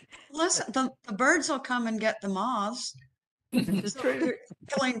days. Listen, the birds will come and get the moths. This is So true. you're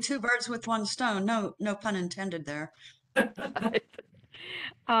killing 2 birds with 1 stone. No pun intended there.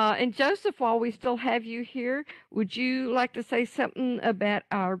 And Joseph, while we still have you here, would you like to say something about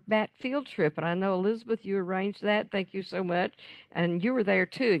our bat field trip? And I know, Elizabeth, you arranged that. Thank you so much. And you were there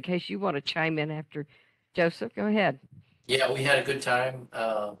too, in case you want to chime in after Joseph. Go ahead. Yeah, we had a good time.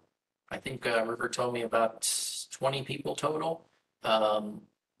 I think River told me about 20 people total.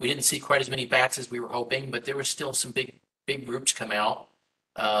 We didn't see quite as many bats as we were hoping, but there was still some big groups come out.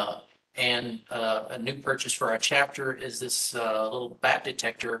 And a new purchase for our chapter is this little bat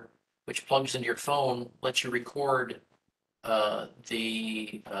detector, which plugs into your phone, lets you record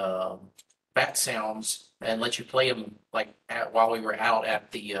the bat sounds, and lets you play them like while we were out at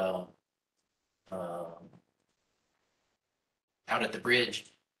the bridge.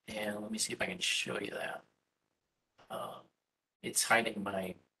 And let me see if I can show you that. It's hiding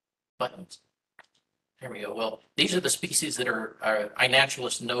my buttons. There we go. Well, these are the species that our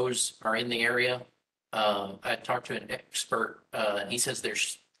iNaturalist knows are in the area. I talked to an expert, and he says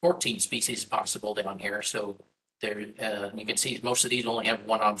there's 14 species possible down here. So there, you can see most of these only have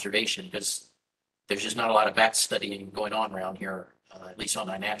 1 observation, because there's just not a lot of bat studying going on around here, at least on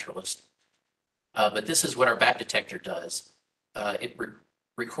iNaturalist. But this is what our bat detector does. It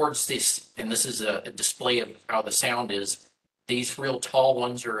records this, and this is a display of how the sound is. These real tall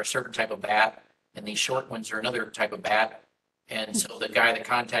ones are a certain type of bat, and these short ones are another type of bat. And so the guy that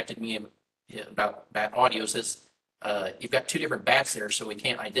contacted me about bat audio says, you've got 2 different bats there, so we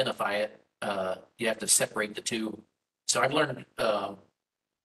can't identify it. You have to separate the 2. So I've learned a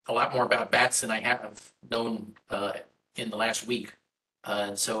lot more about bats than I have known in the last week.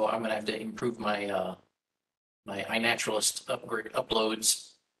 And so I'm going to have to improve my my iNaturalist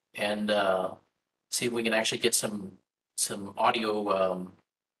uploads and see if we can actually get some audio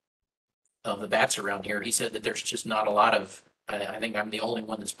of the bats around here. He said that there's just not a lot of. I think I'm the only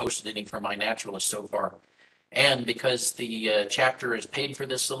one that's posted any from iNaturalist so far. And because the chapter is paid for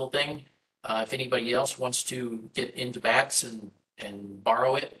this little thing, if anybody else wants to get into bats and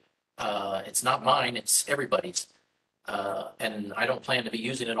borrow it, It's not mine, it's everybody's. And I don't plan to be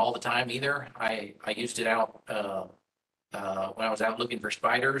using it all the time either. I used it out when I was out looking for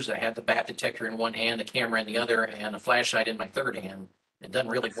spiders. I had the bat detector in one hand, the camera in the other, and a flashlight in my third hand. It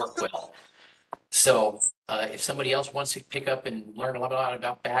doesn't really work well. So if somebody else wants to pick up and learn a lot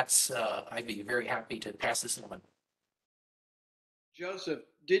about bats, I'd be very happy to pass this on. Joseph,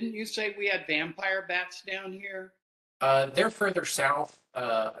 didn't you say we had vampire bats down here? They're further south.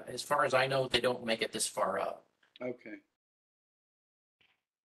 As far as I know, they don't make it this far up. Okay.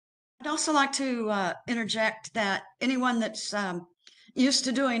 I'd also like to interject that anyone that's used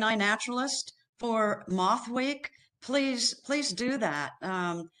to doing iNaturalist for Moth Week, please do that.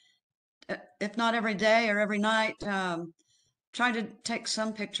 If not every day or every night, try to take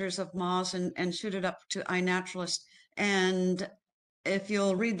some pictures of moths and shoot it up to iNaturalist. And if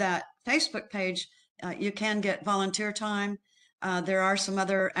you'll read that Facebook page, you can get volunteer time. There are some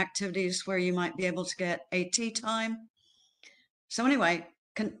other activities where you might be able to get AT time. So anyway,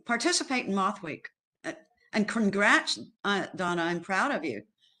 can participate in Moth Week. And congrats, Donna, I'm proud of you.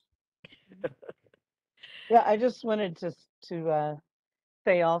 Yeah, I just wanted to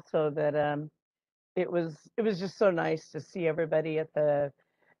say also that it was just so nice to see everybody at the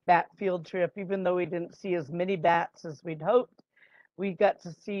bat field trip, even though we didn't see as many bats as we'd hoped. We got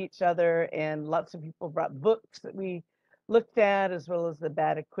to see each other, and lots of people brought books that we looked at, as well as the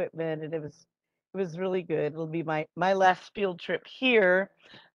bat equipment, and it was really good. It'll be my last field trip here.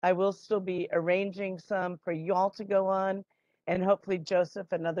 I will still be arranging some for you all to go on, and hopefully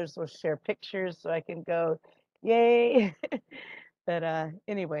Joseph and others will share pictures so I can go, yay. But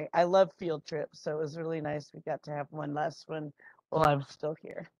anyway, I love field trips, so it was really nice we got to have one last one while I'm still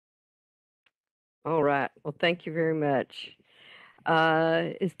here. All right. Well, thank you very much.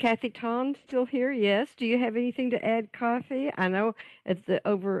 Is Kathy Ton still here? Yes. Do you have anything to add, Kathy? I know at the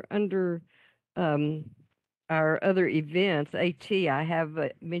under our other events, AT, I have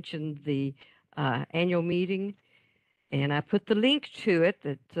mentioned the annual meeting, and I put the link to it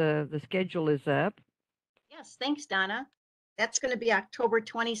that the schedule is up. Yes, thanks, Donna. That's going to be October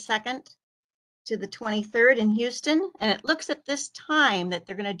 22nd to the 23rd in Houston. And it looks at this time that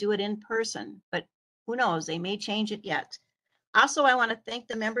they're going to do it in person, but who knows? They may change it yet. Also, I want to thank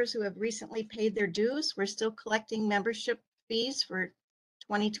the members who have recently paid their dues. We're still collecting membership fees for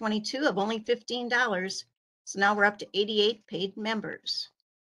 2022 of only $15. So now we're up to 88 paid members.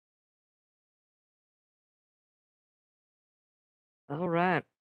 All right.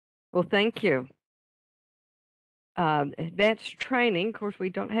 Well, thank you. Advanced training, of course, we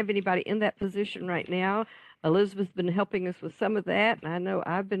don't have anybody in that position right now. Elizabeth's been helping us with some of that, and I know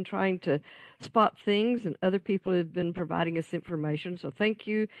I've been trying to spot things, and other people have been providing us information. So thank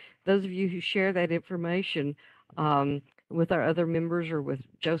you, those of you who share that information with our other members or with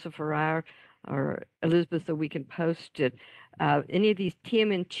Joseph or I or Elizabeth, so we can post it. Any of these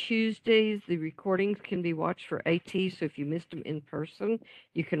TMN Tuesdays, the recordings can be watched for AT, so if you missed them in person,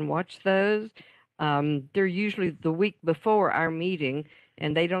 you can watch those. They're usually the week before our meeting,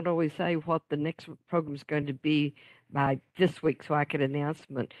 and they don't always say what the next program is going to be by this week, so I could announce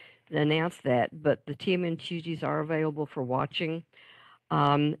that. But the TMN Tuesdays are available for watching.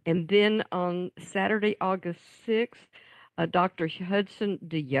 And then on Saturday, August 6th, Dr. Hudson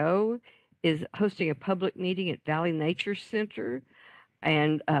DeYo is hosting a public meeting at Valley Nature Center,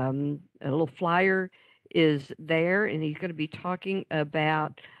 and a little flyer is there, and he's going to be talking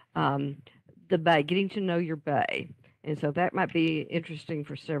about the bay, getting to know your bay. And so that might be interesting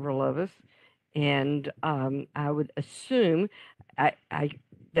for several of us. And I would assume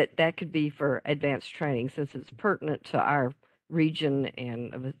that could be for advanced training, since it's pertinent to our region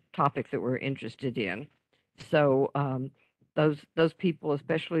and of a topic that we're interested in. So those people,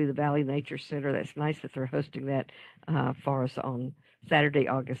 especially the Valley Nature Center, that's nice that they're hosting that for us on Saturday,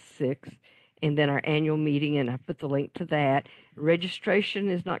 August 6th. And then our annual meeting, and I put the link to that. Registration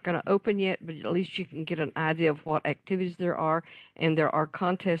is not going to open yet, but at least you can get an idea of what activities there are, and there are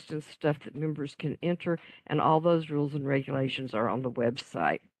contests and stuff that members can enter, and all those rules and regulations are on the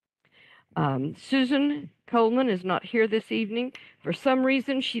website. Susan Coleman is not here this evening. For some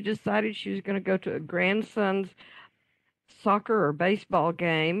reason, she decided she was going to go to a grandson's soccer or baseball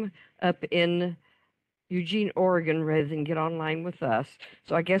game up in Eugene, Oregon, rather than get online with us.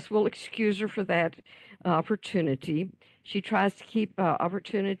 So I guess we'll excuse her for that opportunity. She tries to keep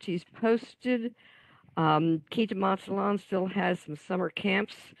opportunities posted. Quinta Montalon still has some summer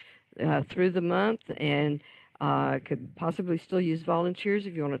camps through the month, and could possibly still use volunteers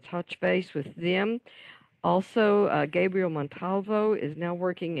if you want to touch base with them. Also, Gabriel Montalvo is now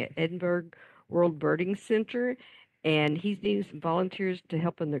working at Edinburgh World Birding Center, and he's needing some volunteers to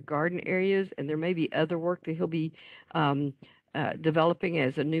help in their garden areas, and there may be other work that he'll be developing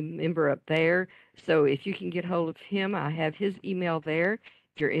as a new member up there. So if you can get hold of him, I have his email there.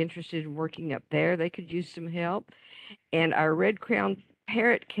 If you're interested in working up there, they could use some help. And our Red Crown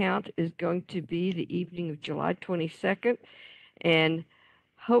Parrot count is going to be the evening of July 22nd. And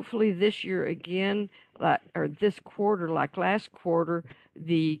hopefully this year again, or this quarter, like last quarter,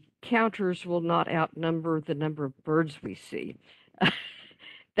 the counters will not outnumber the number of birds we see.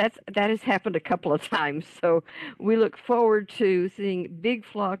 That has happened a couple of times. So we look forward to seeing big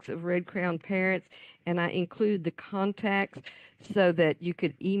flocks of red-crowned parrots, and I include the contacts so that you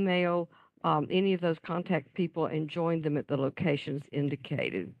could email any of those contact people and join them at the locations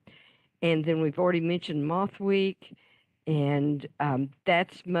indicated. And then we've already mentioned Moth Week, and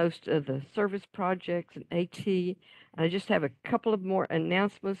that's most of the service projects and AT. I just have a couple of more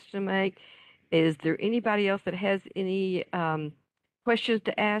announcements to make. Is there anybody else that has any questions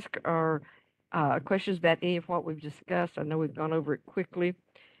to ask or questions about any of what we've discussed? I know we've gone over it quickly.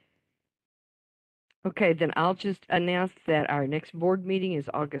 Okay, then I'll just announce that our next board meeting is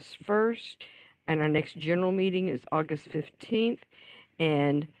August 1st, and our next general meeting is August 15th.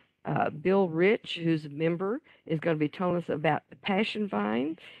 And Bill Rich, who's a member, is going to be telling us about the passion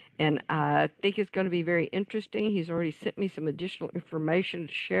vine. And I think it's going to be very interesting. He's already sent me some additional information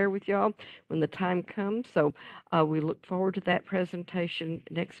to share with y'all when the time comes. So we look forward to that presentation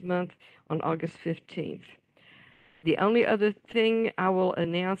next month on August 15th. The only other thing I will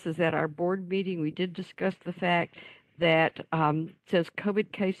announce is at our board meeting, we did discuss the fact that since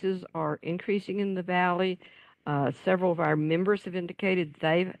COVID cases are increasing in the valley, several of our members have indicated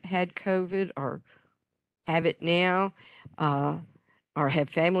they've had COVID or have it now, or have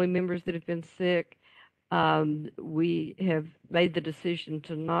family members that have been sick. We have made the decision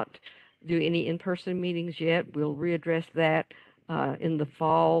to not do any in-person meetings yet. We'll readdress that in the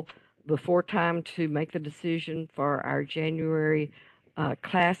fall before time to make the decision for our January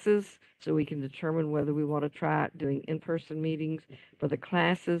classes, so we can determine whether we want to try doing in-person meetings for the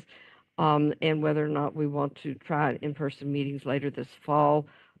classes, and whether or not we want to try in-person meetings later this fall,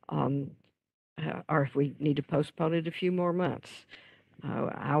 or if we need to postpone it a few more months.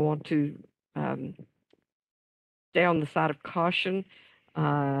 I want to stay on the side of caution.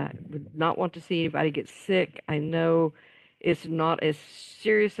 Would not want to see anybody get sick. I know it's not as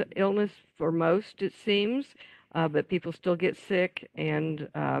serious an illness for most, it seems, but people still get sick, and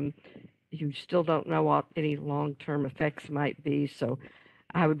you still don't know what any long-term effects might be. So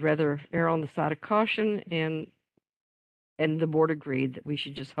I would rather err on the side of caution, and the board agreed that we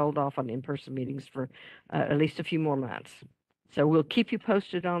should just hold off on in-person meetings for at least a few more months. So we'll keep you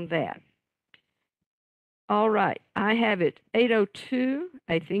posted on that. All right, I have it 8:02.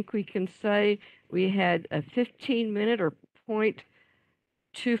 I think we can say we had a 15-minute or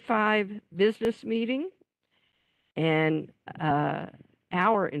 0.25 business meeting, and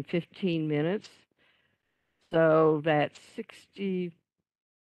hour and 15 minutes. So that's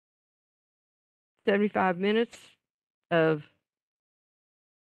 75 minutes of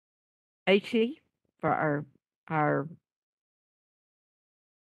AT for our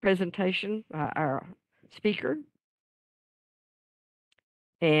presentation, our speaker.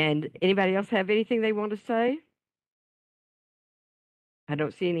 And anybody else have anything they want to say? I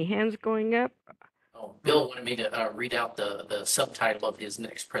don't see any hands going up. Oh, Bill wanted me to read out the subtitle of his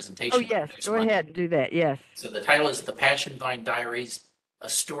next presentation. Oh, yes, go ahead and do that, yes. So the title is The Passion Vine Diaries, a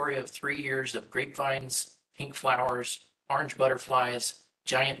story of 3 years of grapevines, pink flowers, orange butterflies,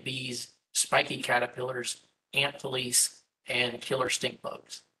 giant bees, spiky caterpillars, ant police, and killer stink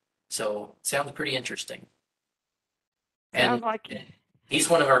bugs. So sounds pretty interesting. Sounds like it. He's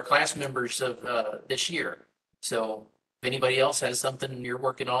one of our class members of this year. So if anybody else has something you're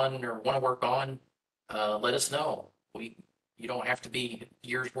working on or want to work on, let us know. You don't have to be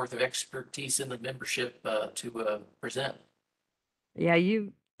years worth of expertise in the membership to present. Yeah,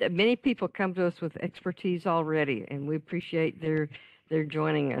 many people come to us with expertise already, and we appreciate their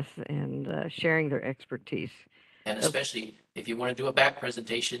joining us and sharing their expertise. And especially if you want to do a back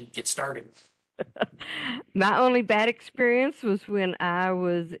presentation, get started. My only bad experience was when I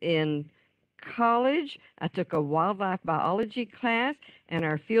was in college. I took a wildlife biology class, and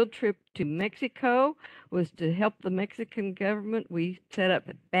our field trip to Mexico was to help the Mexican government. We set up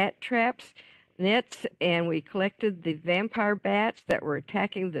bat traps, nets, and we collected the vampire bats that were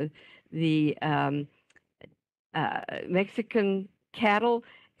attacking the Mexican cattle,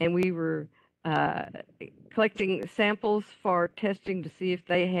 and we were collecting samples for testing to see if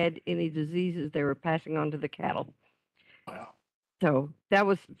they had any diseases they were passing on to the cattle. Wow. So that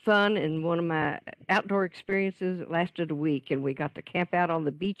was fun, and one of my outdoor experiences. It lasted a week, and we got to camp out on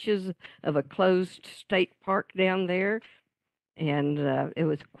the beaches of a closed state park down there, and it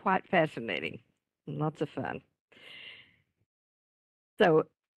was quite fascinating. Lots of fun. So,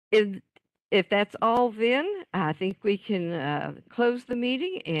 if that's all, then I think we can close the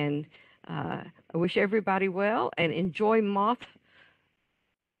meeting, and I wish everybody well and enjoy moth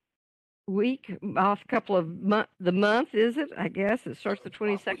week, off couple of the month, is it? I guess it starts the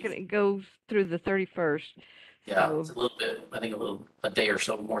 22nd and goes through the 31st. Yeah, So, it's a little bit, I think a day or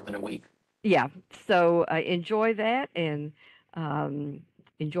so more than a week. yeah, so enjoy that, and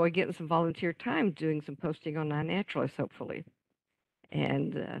enjoy getting some volunteer time doing some posting on iNaturalist, hopefully.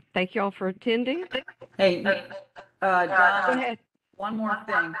 And thank you all for attending. Hey, Go Donna, ahead. one more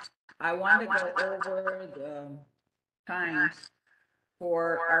thing. I wanted to go over the times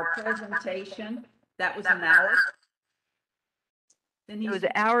for our presentation. That was an hour. It was an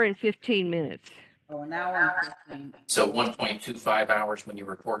hour and 15 minutes. Oh, an hour and 15. So 1.25 hours when you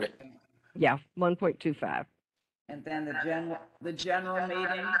record it. Yeah, 1.25. And then the general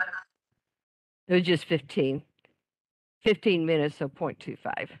meeting, It was just 15 minutes, so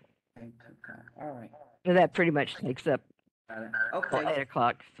 0.25. all right. And that pretty much takes up Got it. till Okay. 8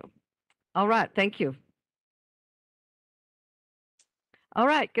 o'clock. So, all right, thank you. All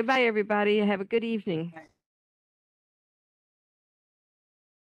right, goodbye, everybody. Have a good evening.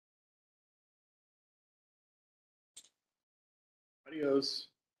 Adios.